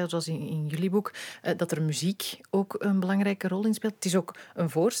 zoals in jullie boek, dat er muziek ook een belangrijke rol in speelt. Het is ook een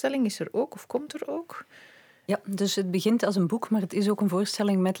voorstelling, is er ook of komt er ook? Ja, dus het begint als een boek, maar het is ook een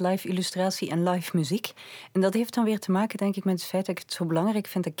voorstelling met live illustratie en live muziek. En dat heeft dan weer te maken, denk ik, met het feit dat ik het zo belangrijk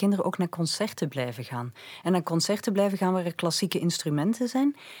vind dat kinderen ook naar concerten blijven gaan. En naar concerten blijven gaan waar er klassieke instrumenten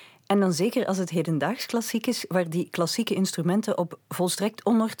zijn. En dan zeker als het hedendaags klassiek is, waar die klassieke instrumenten op volstrekt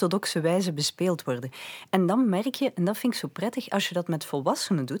onorthodoxe wijze bespeeld worden. En dan merk je, en dat vind ik zo prettig, als je dat met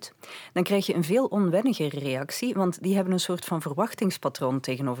volwassenen doet, dan krijg je een veel onwenniger reactie, want die hebben een soort van verwachtingspatroon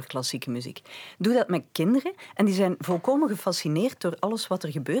tegenover klassieke muziek. Doe dat met kinderen en die zijn volkomen gefascineerd door alles wat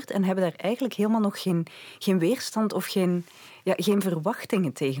er gebeurt en hebben daar eigenlijk helemaal nog geen weerstand of geen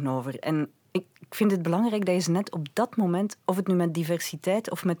verwachtingen tegenover. En ik vind het belangrijk dat je ze net op dat moment, of het nu met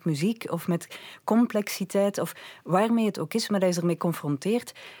diversiteit of met muziek of met complexiteit of waarmee het ook is, maar dat je ze ermee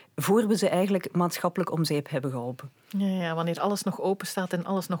confronteert, voor we ze eigenlijk maatschappelijk om zeep hebben geholpen. Ja, wanneer alles nog open staat en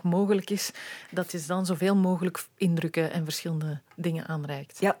alles nog mogelijk is, dat je dan zoveel mogelijk indrukken en verschillende dingen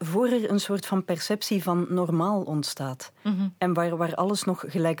aanreikt. Ja, voor er een soort van perceptie van normaal ontstaat. Mm-hmm. En waar alles nog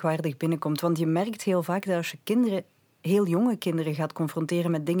gelijkwaardig binnenkomt. Want je merkt heel vaak dat als je heel jonge kinderen gaat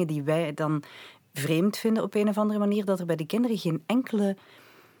confronteren met dingen die wij dan vreemd vinden op een of andere manier, dat er bij de kinderen geen enkele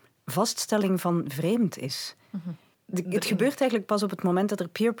vaststelling van vreemd is. Mm-hmm. Het gebeurt eigenlijk pas op het moment dat er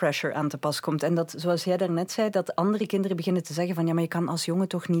peer pressure aan te pas komt. En dat, zoals jij daarnet zei, dat andere kinderen beginnen te zeggen van ja, maar je kan als jongen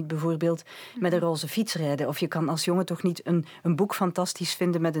toch niet bijvoorbeeld met een roze fiets rijden. Of je kan als jongen toch niet een boek fantastisch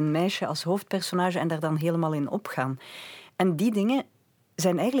vinden met een meisje als hoofdpersonage en daar dan helemaal in opgaan. En die dingen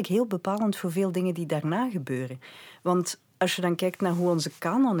zijn eigenlijk heel bepalend voor veel dingen die daarna gebeuren. Want als je dan kijkt naar hoe onze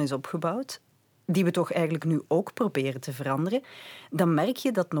kanon is opgebouwd, die we toch eigenlijk nu ook proberen te veranderen, dan merk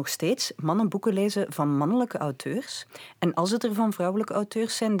je dat nog steeds mannen boeken lezen van mannelijke auteurs. En als het er van vrouwelijke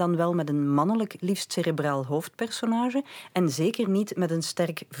auteurs zijn, dan wel met een mannelijk, liefst cerebraal hoofdpersonage en zeker niet met een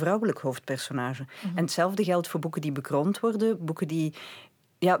sterk vrouwelijk hoofdpersonage. En hetzelfde geldt voor boeken die bekroond worden, boeken die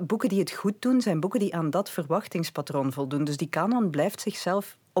het goed doen, zijn boeken die aan dat verwachtingspatroon voldoen. Dus die kanon blijft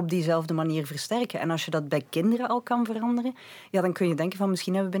zichzelf op diezelfde manier versterken. En als je dat bij kinderen al kan veranderen, dan kun je denken van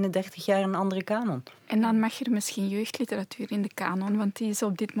misschien hebben we binnen 30 jaar een andere kanon. En dan mag er misschien jeugdliteratuur in de kanon, want die is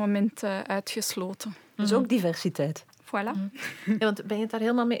op dit moment uitgesloten. Dus ook diversiteit. Voilà. Ja, want ben je het daar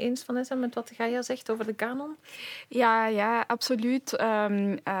helemaal mee eens, Vanessa, met wat Gaia zegt over de kanon? Ja, absoluut.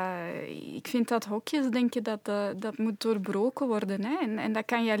 Ik vind dat hokjesdenken, dat moet doorbroken worden. Hè. En dat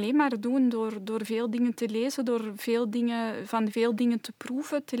kan je alleen maar doen door veel dingen te lezen, door van veel dingen te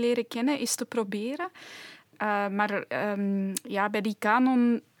proeven, te leren kennen, is te proberen. Maar bij die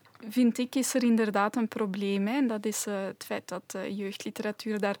kanon vind ik, is er inderdaad een probleem. Hè. En dat is het feit dat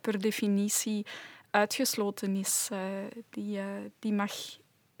jeugdliteratuur daar per definitie uitgesloten is. Die mag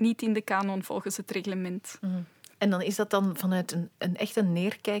niet in de kanon volgens het reglement. En dan is dat dan vanuit een echt een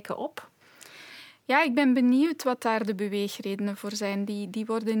neerkijken op? Ja, ik ben benieuwd wat daar de beweegredenen voor zijn. Die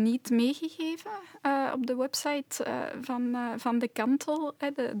worden niet meegegeven op de website van de Kantel,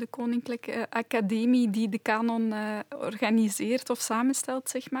 de Koninklijke Academie die de kanon organiseert of samenstelt,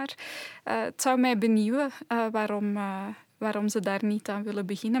 zeg maar. Het zou mij benieuwen waarom ze daar niet aan willen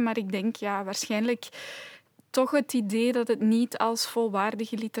beginnen. Maar ik denk, waarschijnlijk toch het idee dat het niet als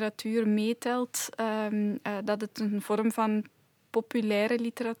volwaardige literatuur meetelt, dat het een vorm van populaire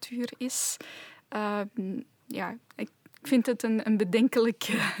literatuur is. Ik vind het een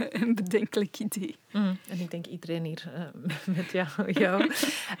bedenkelijk idee. En ik denk iedereen hier met jou.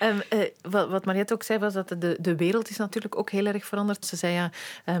 Wat Mariette ook zei, was dat de wereld is natuurlijk ook heel erg veranderd. Ze zei,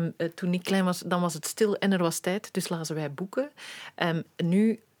 toen ik klein was, dan was het stil en er was tijd, dus lazen wij boeken.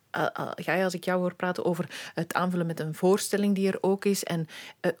 Nu als ik jou hoor praten over het aanvullen met een voorstelling die er ook is. En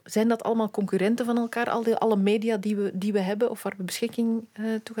zijn dat allemaal concurrenten van elkaar, alle media die we hebben of waar we beschikking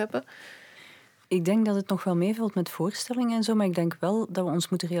toe hebben? Ik denk dat het nog wel meevalt met voorstellingen en zo, maar ik denk wel dat we ons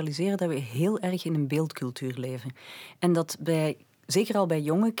moeten realiseren dat we heel erg in een beeldcultuur leven. En dat zeker al bij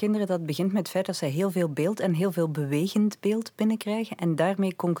jonge kinderen, dat begint met het feit dat zij heel veel beeld en heel veel bewegend beeld binnenkrijgen en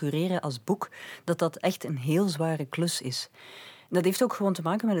daarmee concurreren als boek, dat echt een heel zware klus is. Dat heeft ook gewoon te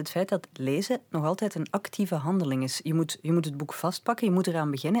maken met het feit dat lezen nog altijd een actieve handeling is. Je moet het boek vastpakken, je moet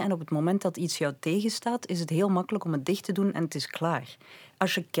eraan beginnen en op het moment dat iets jou tegenstaat, is het heel makkelijk om het dicht te doen en het is klaar.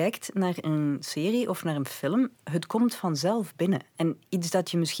 Als je kijkt naar een serie of naar een film, het komt vanzelf binnen. En iets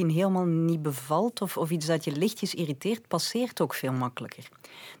dat je misschien helemaal niet bevalt of iets dat je lichtjes irriteert, passeert ook veel makkelijker.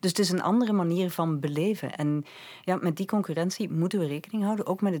 Dus het is een andere manier van beleven. En met die concurrentie moeten we rekening houden,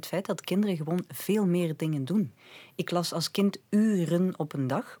 ook met het feit dat kinderen gewoon veel meer dingen doen. Ik las als kind uren op een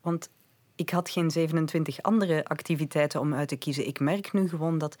dag, want ik had geen 27 andere activiteiten om uit te kiezen. Ik merk nu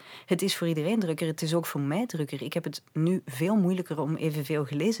gewoon dat het is voor iedereen drukker. Het is ook voor mij drukker. Ik heb het nu veel moeilijker om evenveel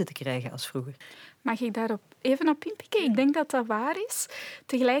gelezen te krijgen als vroeger. Mag ik daar even op inpikken? Ik denk dat dat waar is.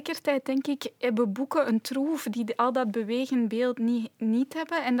 Tegelijkertijd denk ik, hebben boeken een troef die al dat bewegend beeld niet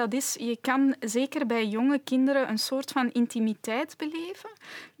hebben. En dat is, je kan zeker bij jonge kinderen een soort van intimiteit beleven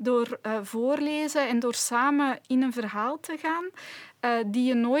door voorlezen en door samen in een verhaal te gaan. Die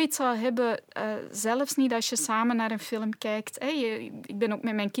je nooit zal hebben, zelfs niet als je samen naar een film kijkt. Ik ben ook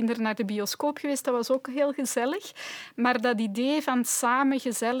met mijn kinderen naar de bioscoop geweest, dat was ook heel gezellig. Maar dat idee van samen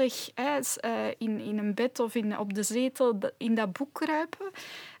gezellig in een bed of op de zetel in dat boek kruipen.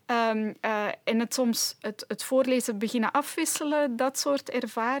 En het soms het voorlezen beginnen afwisselen, dat soort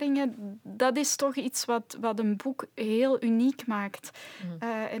ervaringen, dat is toch iets wat een boek heel uniek maakt.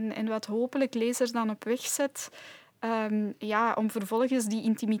 En wat hopelijk lezers dan op weg zet. Om vervolgens die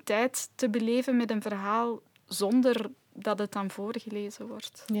intimiteit te beleven met een verhaal zonder dat het dan voorgelezen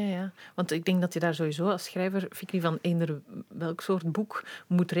wordt. Ja, want ik denk dat je daar sowieso als schrijver, Fikri, van eender welk soort boek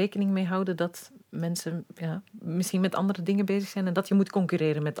moet rekening mee houden dat mensen misschien met andere dingen bezig zijn en dat je moet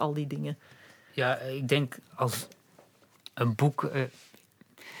concurreren met al die dingen. Ja, ik denk als een boek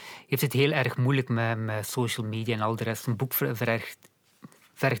heeft het heel erg moeilijk met social media en al de rest. Een boek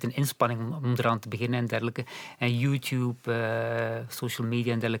vergt een inspanning om eraan te beginnen en dergelijke. En YouTube, social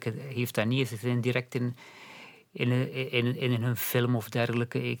media en dergelijke heeft dat niet. Ze zijn direct in hun film of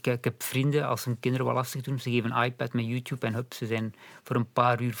dergelijke. Ik heb vrienden, als hun kinderen wat lastig doen, ze geven een iPad met YouTube en ze zijn voor een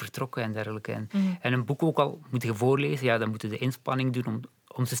paar uur vertrokken en dergelijke. En een boek ook al moet je voorlezen, dan moeten de inspanning doen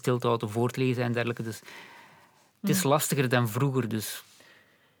om ze stil te houden, voor te lezen en dergelijke. Dus het is lastiger dan vroeger, dus.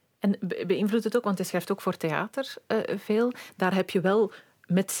 En beïnvloedt het ook, want je schrijft ook voor theater veel. Daar heb je wel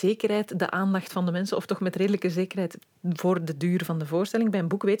met zekerheid de aandacht van de mensen, of toch met redelijke zekerheid voor de duur van de voorstelling. Bij een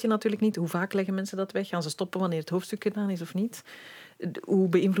boek weet je natuurlijk niet hoe vaak leggen mensen dat weg. Gaan ze stoppen wanneer het hoofdstuk gedaan is of niet? Hoe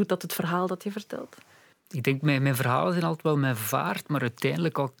beïnvloedt dat het verhaal dat je vertelt? Ik denk, mijn verhalen zijn altijd wel mijn vaart, maar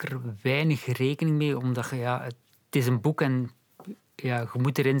uiteindelijk hou ik er weinig rekening mee, omdat het is een boek en je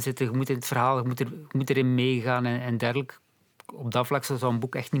moet erin zitten, je moet in het verhaal, je moet erin meegaan en dergelijke. Op dat vlak zou een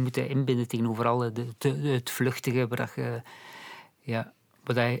boek echt niet moeten inbinden tegenover al het vluchtige,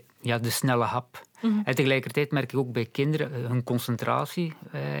 de snelle hap. Mm-hmm. En tegelijkertijd merk ik ook bij kinderen, hun concentratie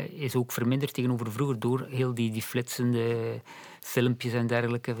is ook verminderd tegenover vroeger door heel die flitsende filmpjes en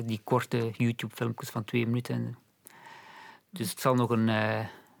dergelijke, die korte YouTube-filmpjes van 2 minuten. Dus het zal nog een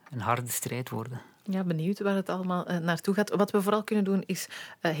harde strijd worden. Ja, benieuwd waar het allemaal naartoe gaat. Wat we vooral kunnen doen is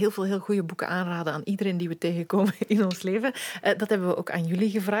heel veel heel goede boeken aanraden aan iedereen die we tegenkomen in ons leven. Dat hebben we ook aan jullie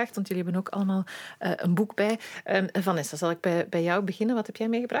gevraagd, want jullie hebben ook allemaal een boek bij. Vanessa, zal ik bij jou beginnen? Wat heb jij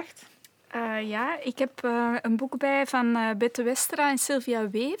meegebracht? Ik heb een boek bij van Bette Westra en Sylvia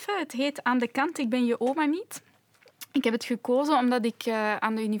Weven. Het heet Aan de kant, ik ben je oma niet. Ik heb het gekozen omdat ik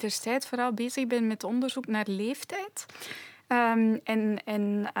aan de universiteit vooral bezig ben met onderzoek naar leeftijd.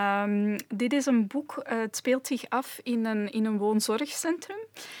 Dit is een boek, het speelt zich af in een woonzorgcentrum.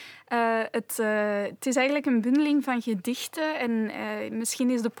 Het is eigenlijk een bundeling van gedichten en misschien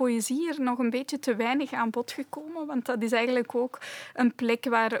is de poëzie er nog een beetje te weinig aan bod gekomen, want dat is eigenlijk ook een plek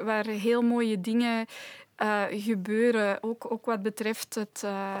waar heel mooie dingen gebeuren, ook wat betreft het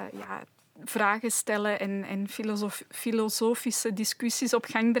vragen stellen en filosofische discussies op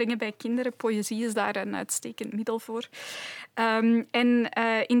gang brengen bij kinderen. Poëzie is daar een uitstekend middel voor.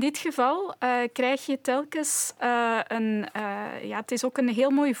 In dit geval krijg je telkens het is ook een heel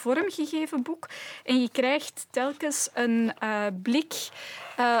mooi vormgegeven boek. En je krijgt telkens een blik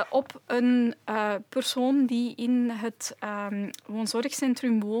op een persoon die in het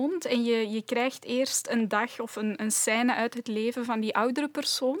woonzorgcentrum woont. En je krijgt eerst een dag of een scène uit het leven van die oudere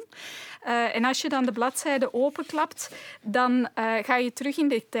persoon. En als je dan de bladzijde openklapt, dan ga je terug in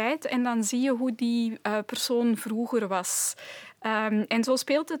de tijd en dan zie je hoe die persoon vroeger was. En zo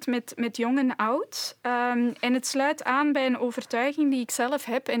speelt het met jong en oud. En het sluit aan bij een overtuiging die ik zelf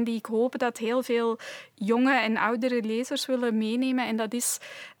heb en die ik hoop dat heel veel jonge en oudere lezers willen meenemen. En dat is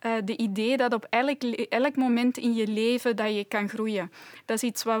de idee dat op elk moment in je leven dat je kan groeien. Dat is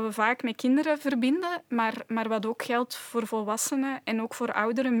iets wat we vaak met kinderen verbinden, maar wat ook geldt voor volwassenen en ook voor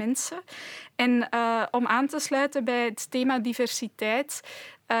oudere mensen. En om aan te sluiten bij het thema diversiteit.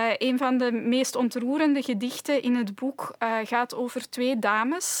 Een van de meest ontroerende gedichten in het boek gaat over 2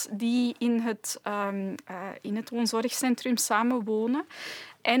 dames die in het woonzorgcentrum samen wonen.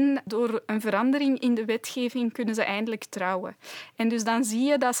 En door een verandering in de wetgeving kunnen ze eindelijk trouwen. En dus dan zie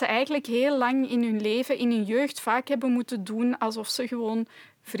je dat ze eigenlijk heel lang in hun leven, in hun jeugd, vaak hebben moeten doen alsof ze gewoon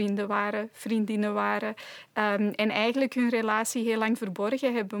vrienden waren, vriendinnen waren. En eigenlijk hun relatie heel lang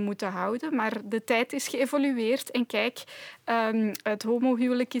verborgen hebben moeten houden. Maar de tijd is geëvolueerd en kijk, het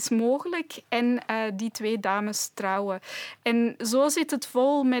homohuwelijk is mogelijk en die 2 dames trouwen. En zo zit het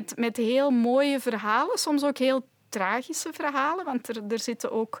vol met heel mooie verhalen, soms ook heel tragische verhalen, want er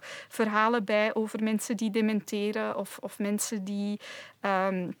zitten ook verhalen bij over mensen die dementeren of mensen die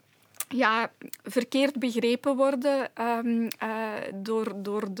verkeerd begrepen worden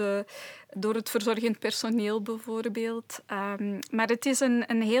door het verzorgend personeel bijvoorbeeld. Maar het is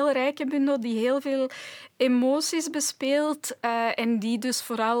een heel rijke bundel die heel veel emoties bespeelt en die dus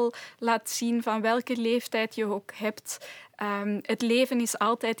vooral laat zien van welke leeftijd je ook hebt. Het leven is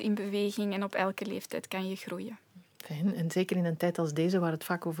altijd in beweging en op elke leeftijd kan je groeien. Fijn. En zeker in een tijd als deze, waar het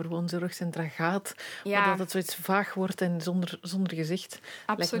vaak over woonzorgcentra gaat, maar dat het zoiets vaag wordt en zonder gezicht,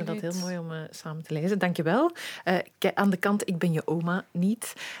 lijkt me dat heel mooi om samen te lezen. Dank je wel. Aan de kant, ik ben je oma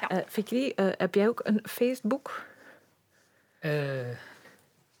niet. Ja. Fikri, heb jij ook een Facebook?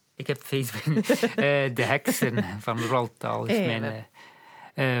 Ik heb Facebook. De Heksen van Roald Dahl is mijn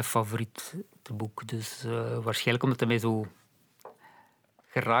favoriet boek. Dus waarschijnlijk omdat het mij zo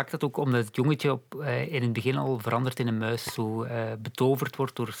geraakt had, ook omdat het jongetje in het begin al verandert in een muis, zo betoverd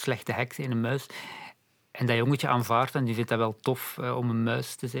wordt door slechte heksen in een muis. En dat jongetje aanvaardt en die vindt dat wel tof om een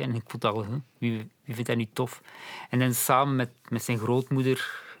muis te zijn. En ik vond al, wie vindt dat niet tof? En dan samen met zijn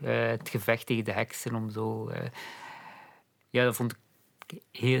grootmoeder het gevecht tegen de heksen om zo... dat vond ik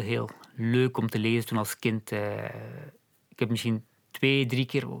heel, heel leuk om te lezen toen als kind. Ik heb misschien 2-3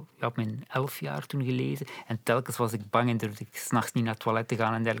 keer op mijn 11 jaar toen gelezen. En telkens was ik bang en durfde ik 's nachts niet naar het toilet te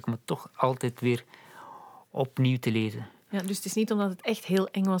gaan en dergelijke, om het toch altijd weer opnieuw te lezen. Ja, dus het is niet omdat het echt heel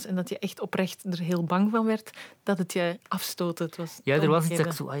eng was en dat je echt oprecht er heel bang van werd, dat het je afstootte. Het was er was iets dat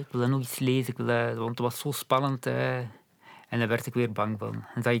ik zo... ik wil dat nog iets lezen, want het was zo spannend. En En daar werd ik weer bang van.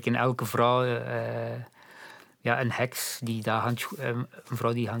 En zag ik in elke vrouw een heks, een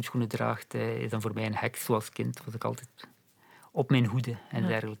vrouw die handschoenen draagt, is dan voor mij een heks. Zoals kind was ik altijd op mijn hoede en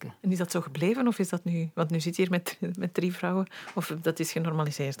dergelijke. En is dat zo gebleven of is dat nu... Want nu zit je hier met 3 vrouwen. Of dat is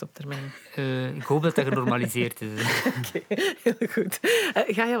genormaliseerd op termijn? Ik hoop dat dat genormaliseerd is. Oké, heel goed.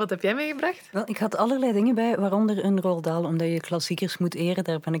 Gaia, wat heb jij meegebracht? Wel, ik had allerlei dingen bij, waaronder een Roald Dahl, omdat je klassiekers moet eren.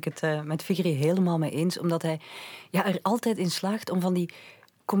 Daar ben ik het met Vigri helemaal mee eens. Omdat hij er altijd in slaagt om van die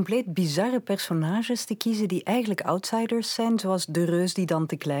compleet bizarre personages te kiezen die eigenlijk outsiders zijn, zoals de reus die dan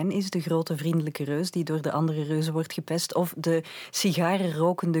te klein is, de grote vriendelijke reus die door de andere reuzen wordt gepest, of de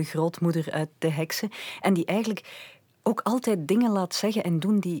sigarenrokende grootmoeder uit De Heksen. En die eigenlijk ook altijd dingen laat zeggen en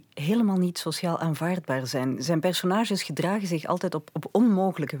doen die helemaal niet sociaal aanvaardbaar zijn. Zijn personages gedragen zich altijd op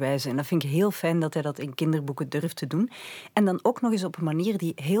onmogelijke wijze. En dat vind ik heel fijn dat hij dat in kinderboeken durft te doen. En dan ook nog eens op een manier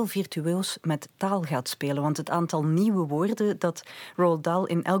die heel virtuoos met taal gaat spelen. Want het aantal nieuwe woorden dat Roald Dahl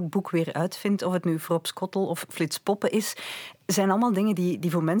in elk boek weer uitvindt, of het nu Fropskottel of Flitspoppen is, zijn allemaal dingen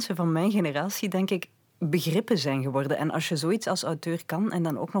die voor mensen van mijn generatie, denk ik, begrippen zijn geworden. En als je zoiets als auteur kan, en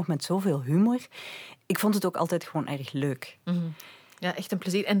dan ook nog met zoveel humor, ik vond het ook altijd gewoon erg leuk. Mm-hmm. Ja, echt een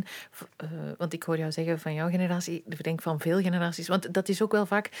plezier. En, want ik hoor jou zeggen van jouw generatie, ik denk van veel generaties, want dat is ook wel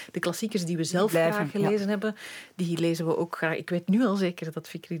vaak de klassiekers die we zelf graag gelezen hebben, die lezen we ook graag. Ik weet nu al zeker dat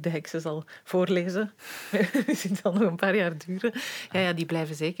Vigri De Heksen zal voorlezen. Het zal nog een paar jaar duren. Ja, die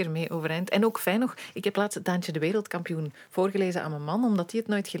blijven zeker mee overeind. En ook fijn nog, ik heb laatst Daantje de Wereldkampioen voorgelezen aan mijn man, omdat hij het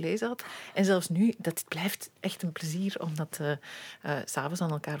nooit gelezen had. En zelfs nu, dat blijft echt een plezier om dat 's avonds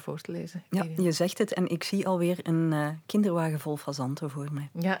aan elkaar voor te lezen. Ja, je zegt het en ik zie alweer een kinderwagen vol fazanten voor mij.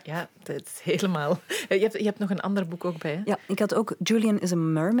 Ja, dat is helemaal. Je hebt nog een ander boek ook bij, hè? Ja, ik had ook Julian is a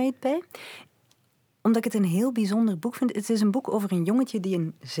Mermaid bij. Omdat ik het een heel bijzonder boek vind. Het is een boek over een jongetje die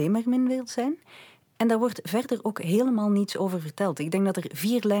een zeemermin wil zijn. En daar wordt verder ook helemaal niets over verteld. Ik denk dat er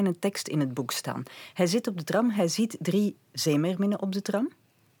 4 lijnen tekst in het boek staan. Hij zit op de tram, hij ziet 3 zeemerminnen op de tram.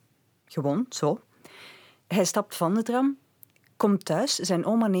 Gewoon, zo. Hij stapt van de tram, komt thuis, zijn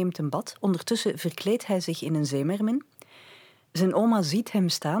oma neemt een bad. Ondertussen verkleedt hij zich in een zeemermin. Zijn oma ziet hem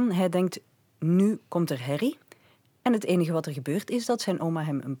staan. Hij denkt, nu komt er herrie. En het enige wat er gebeurt is dat zijn oma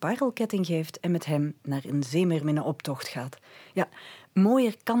hem een parelketting geeft en met hem naar een zeemerminnenoptocht gaat. Ja,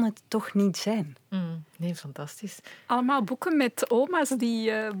 mooier kan het toch niet zijn? Nee, fantastisch. Allemaal boeken met oma's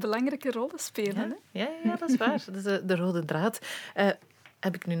die belangrijke rollen spelen. Ja, dat is waar. Dat is de rode draad.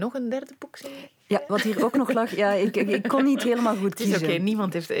 Heb ik nu nog een derde boek? Ja, wat hier ook nog lag. Ja, ik kon niet helemaal goed kiezen. Het is oké,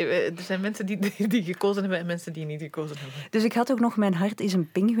 niemand heeft... Er zijn mensen die gekozen hebben en mensen die niet gekozen hebben. Dus ik had ook nog Mijn hart is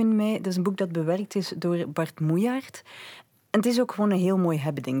een pinguïn mee. Dat is een boek dat bewerkt is door Bart Moejaert. En het is ook gewoon een heel mooi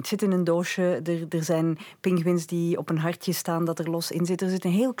hebbeding. Het zit in een doosje. Er zijn pinguïns die op een hartje staan dat er los in zit. Er zit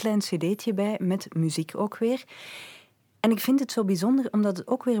een heel klein cd'tje bij, met muziek ook weer. En ik vind het zo bijzonder, omdat het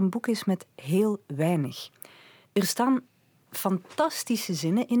ook weer een boek is met heel weinig. Er staan fantastische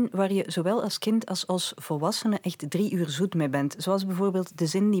zinnen in waar je zowel als kind als als volwassene echt 3 uur zoet mee bent. Zoals bijvoorbeeld de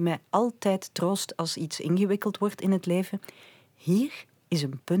zin die mij altijd troost als iets ingewikkeld wordt in het leven. Hier is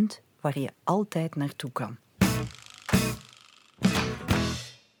een punt waar je altijd naartoe kan.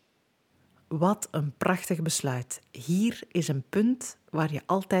 Wat een prachtig besluit. Hier is een punt waar je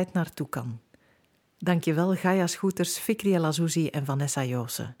altijd naartoe kan. Dankjewel Gaia Schoeters, Fikri El Azouzi en Vanessa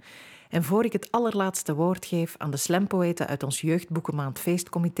Joosen. En voor ik het allerlaatste woord geef aan de slampoëten uit ons jeugdboekenmaand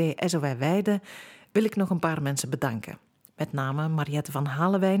feestcomité SOY Weide, wil ik nog een paar mensen bedanken. Met name Mariette van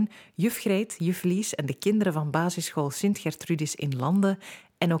Halewijn, juf Greet, juf Lies en de kinderen van basisschool Sint-Gertrudis in Landen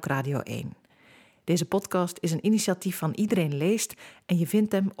en ook Radio 1. Deze podcast is een initiatief van Iedereen Leest en je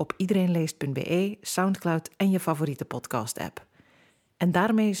vindt hem op iedereenleest.be, Soundcloud en je favoriete podcast-app. En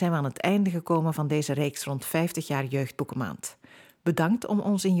daarmee zijn we aan het einde gekomen van deze reeks rond 50 jaar jeugdboekenmaand. Bedankt om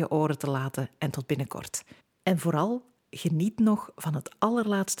ons in je oren te laten en tot binnenkort. En vooral, geniet nog van het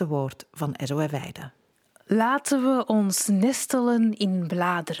allerlaatste woord van SOY Weide. Laten we ons nestelen in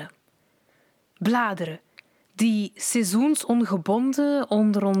bladeren. Bladeren die seizoensongebonden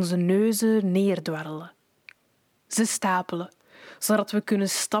onder onze neuzen neerdwarrelen. Ze stapelen, zodat we kunnen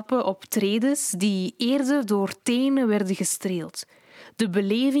stappen op tredes die eerder door tenen werden gestreeld. De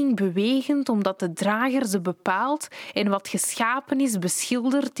beleving bewegend omdat de drager ze bepaalt en wat geschapen is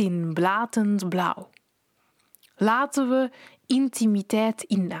beschilderd in blatend blauw. Laten we intimiteit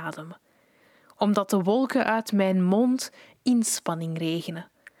inademen, omdat de wolken uit mijn mond inspanning regenen.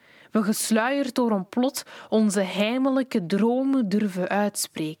 We gesluierd door een plot onze heimelijke dromen durven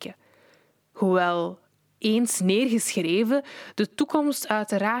uitspreken. Hoewel, eens neergeschreven, de toekomst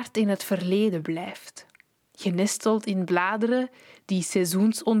uiteraard in het verleden blijft. Genesteld in bladeren die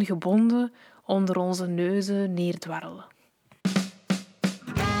seizoensongebonden onder onze neuzen neerdwarrelen.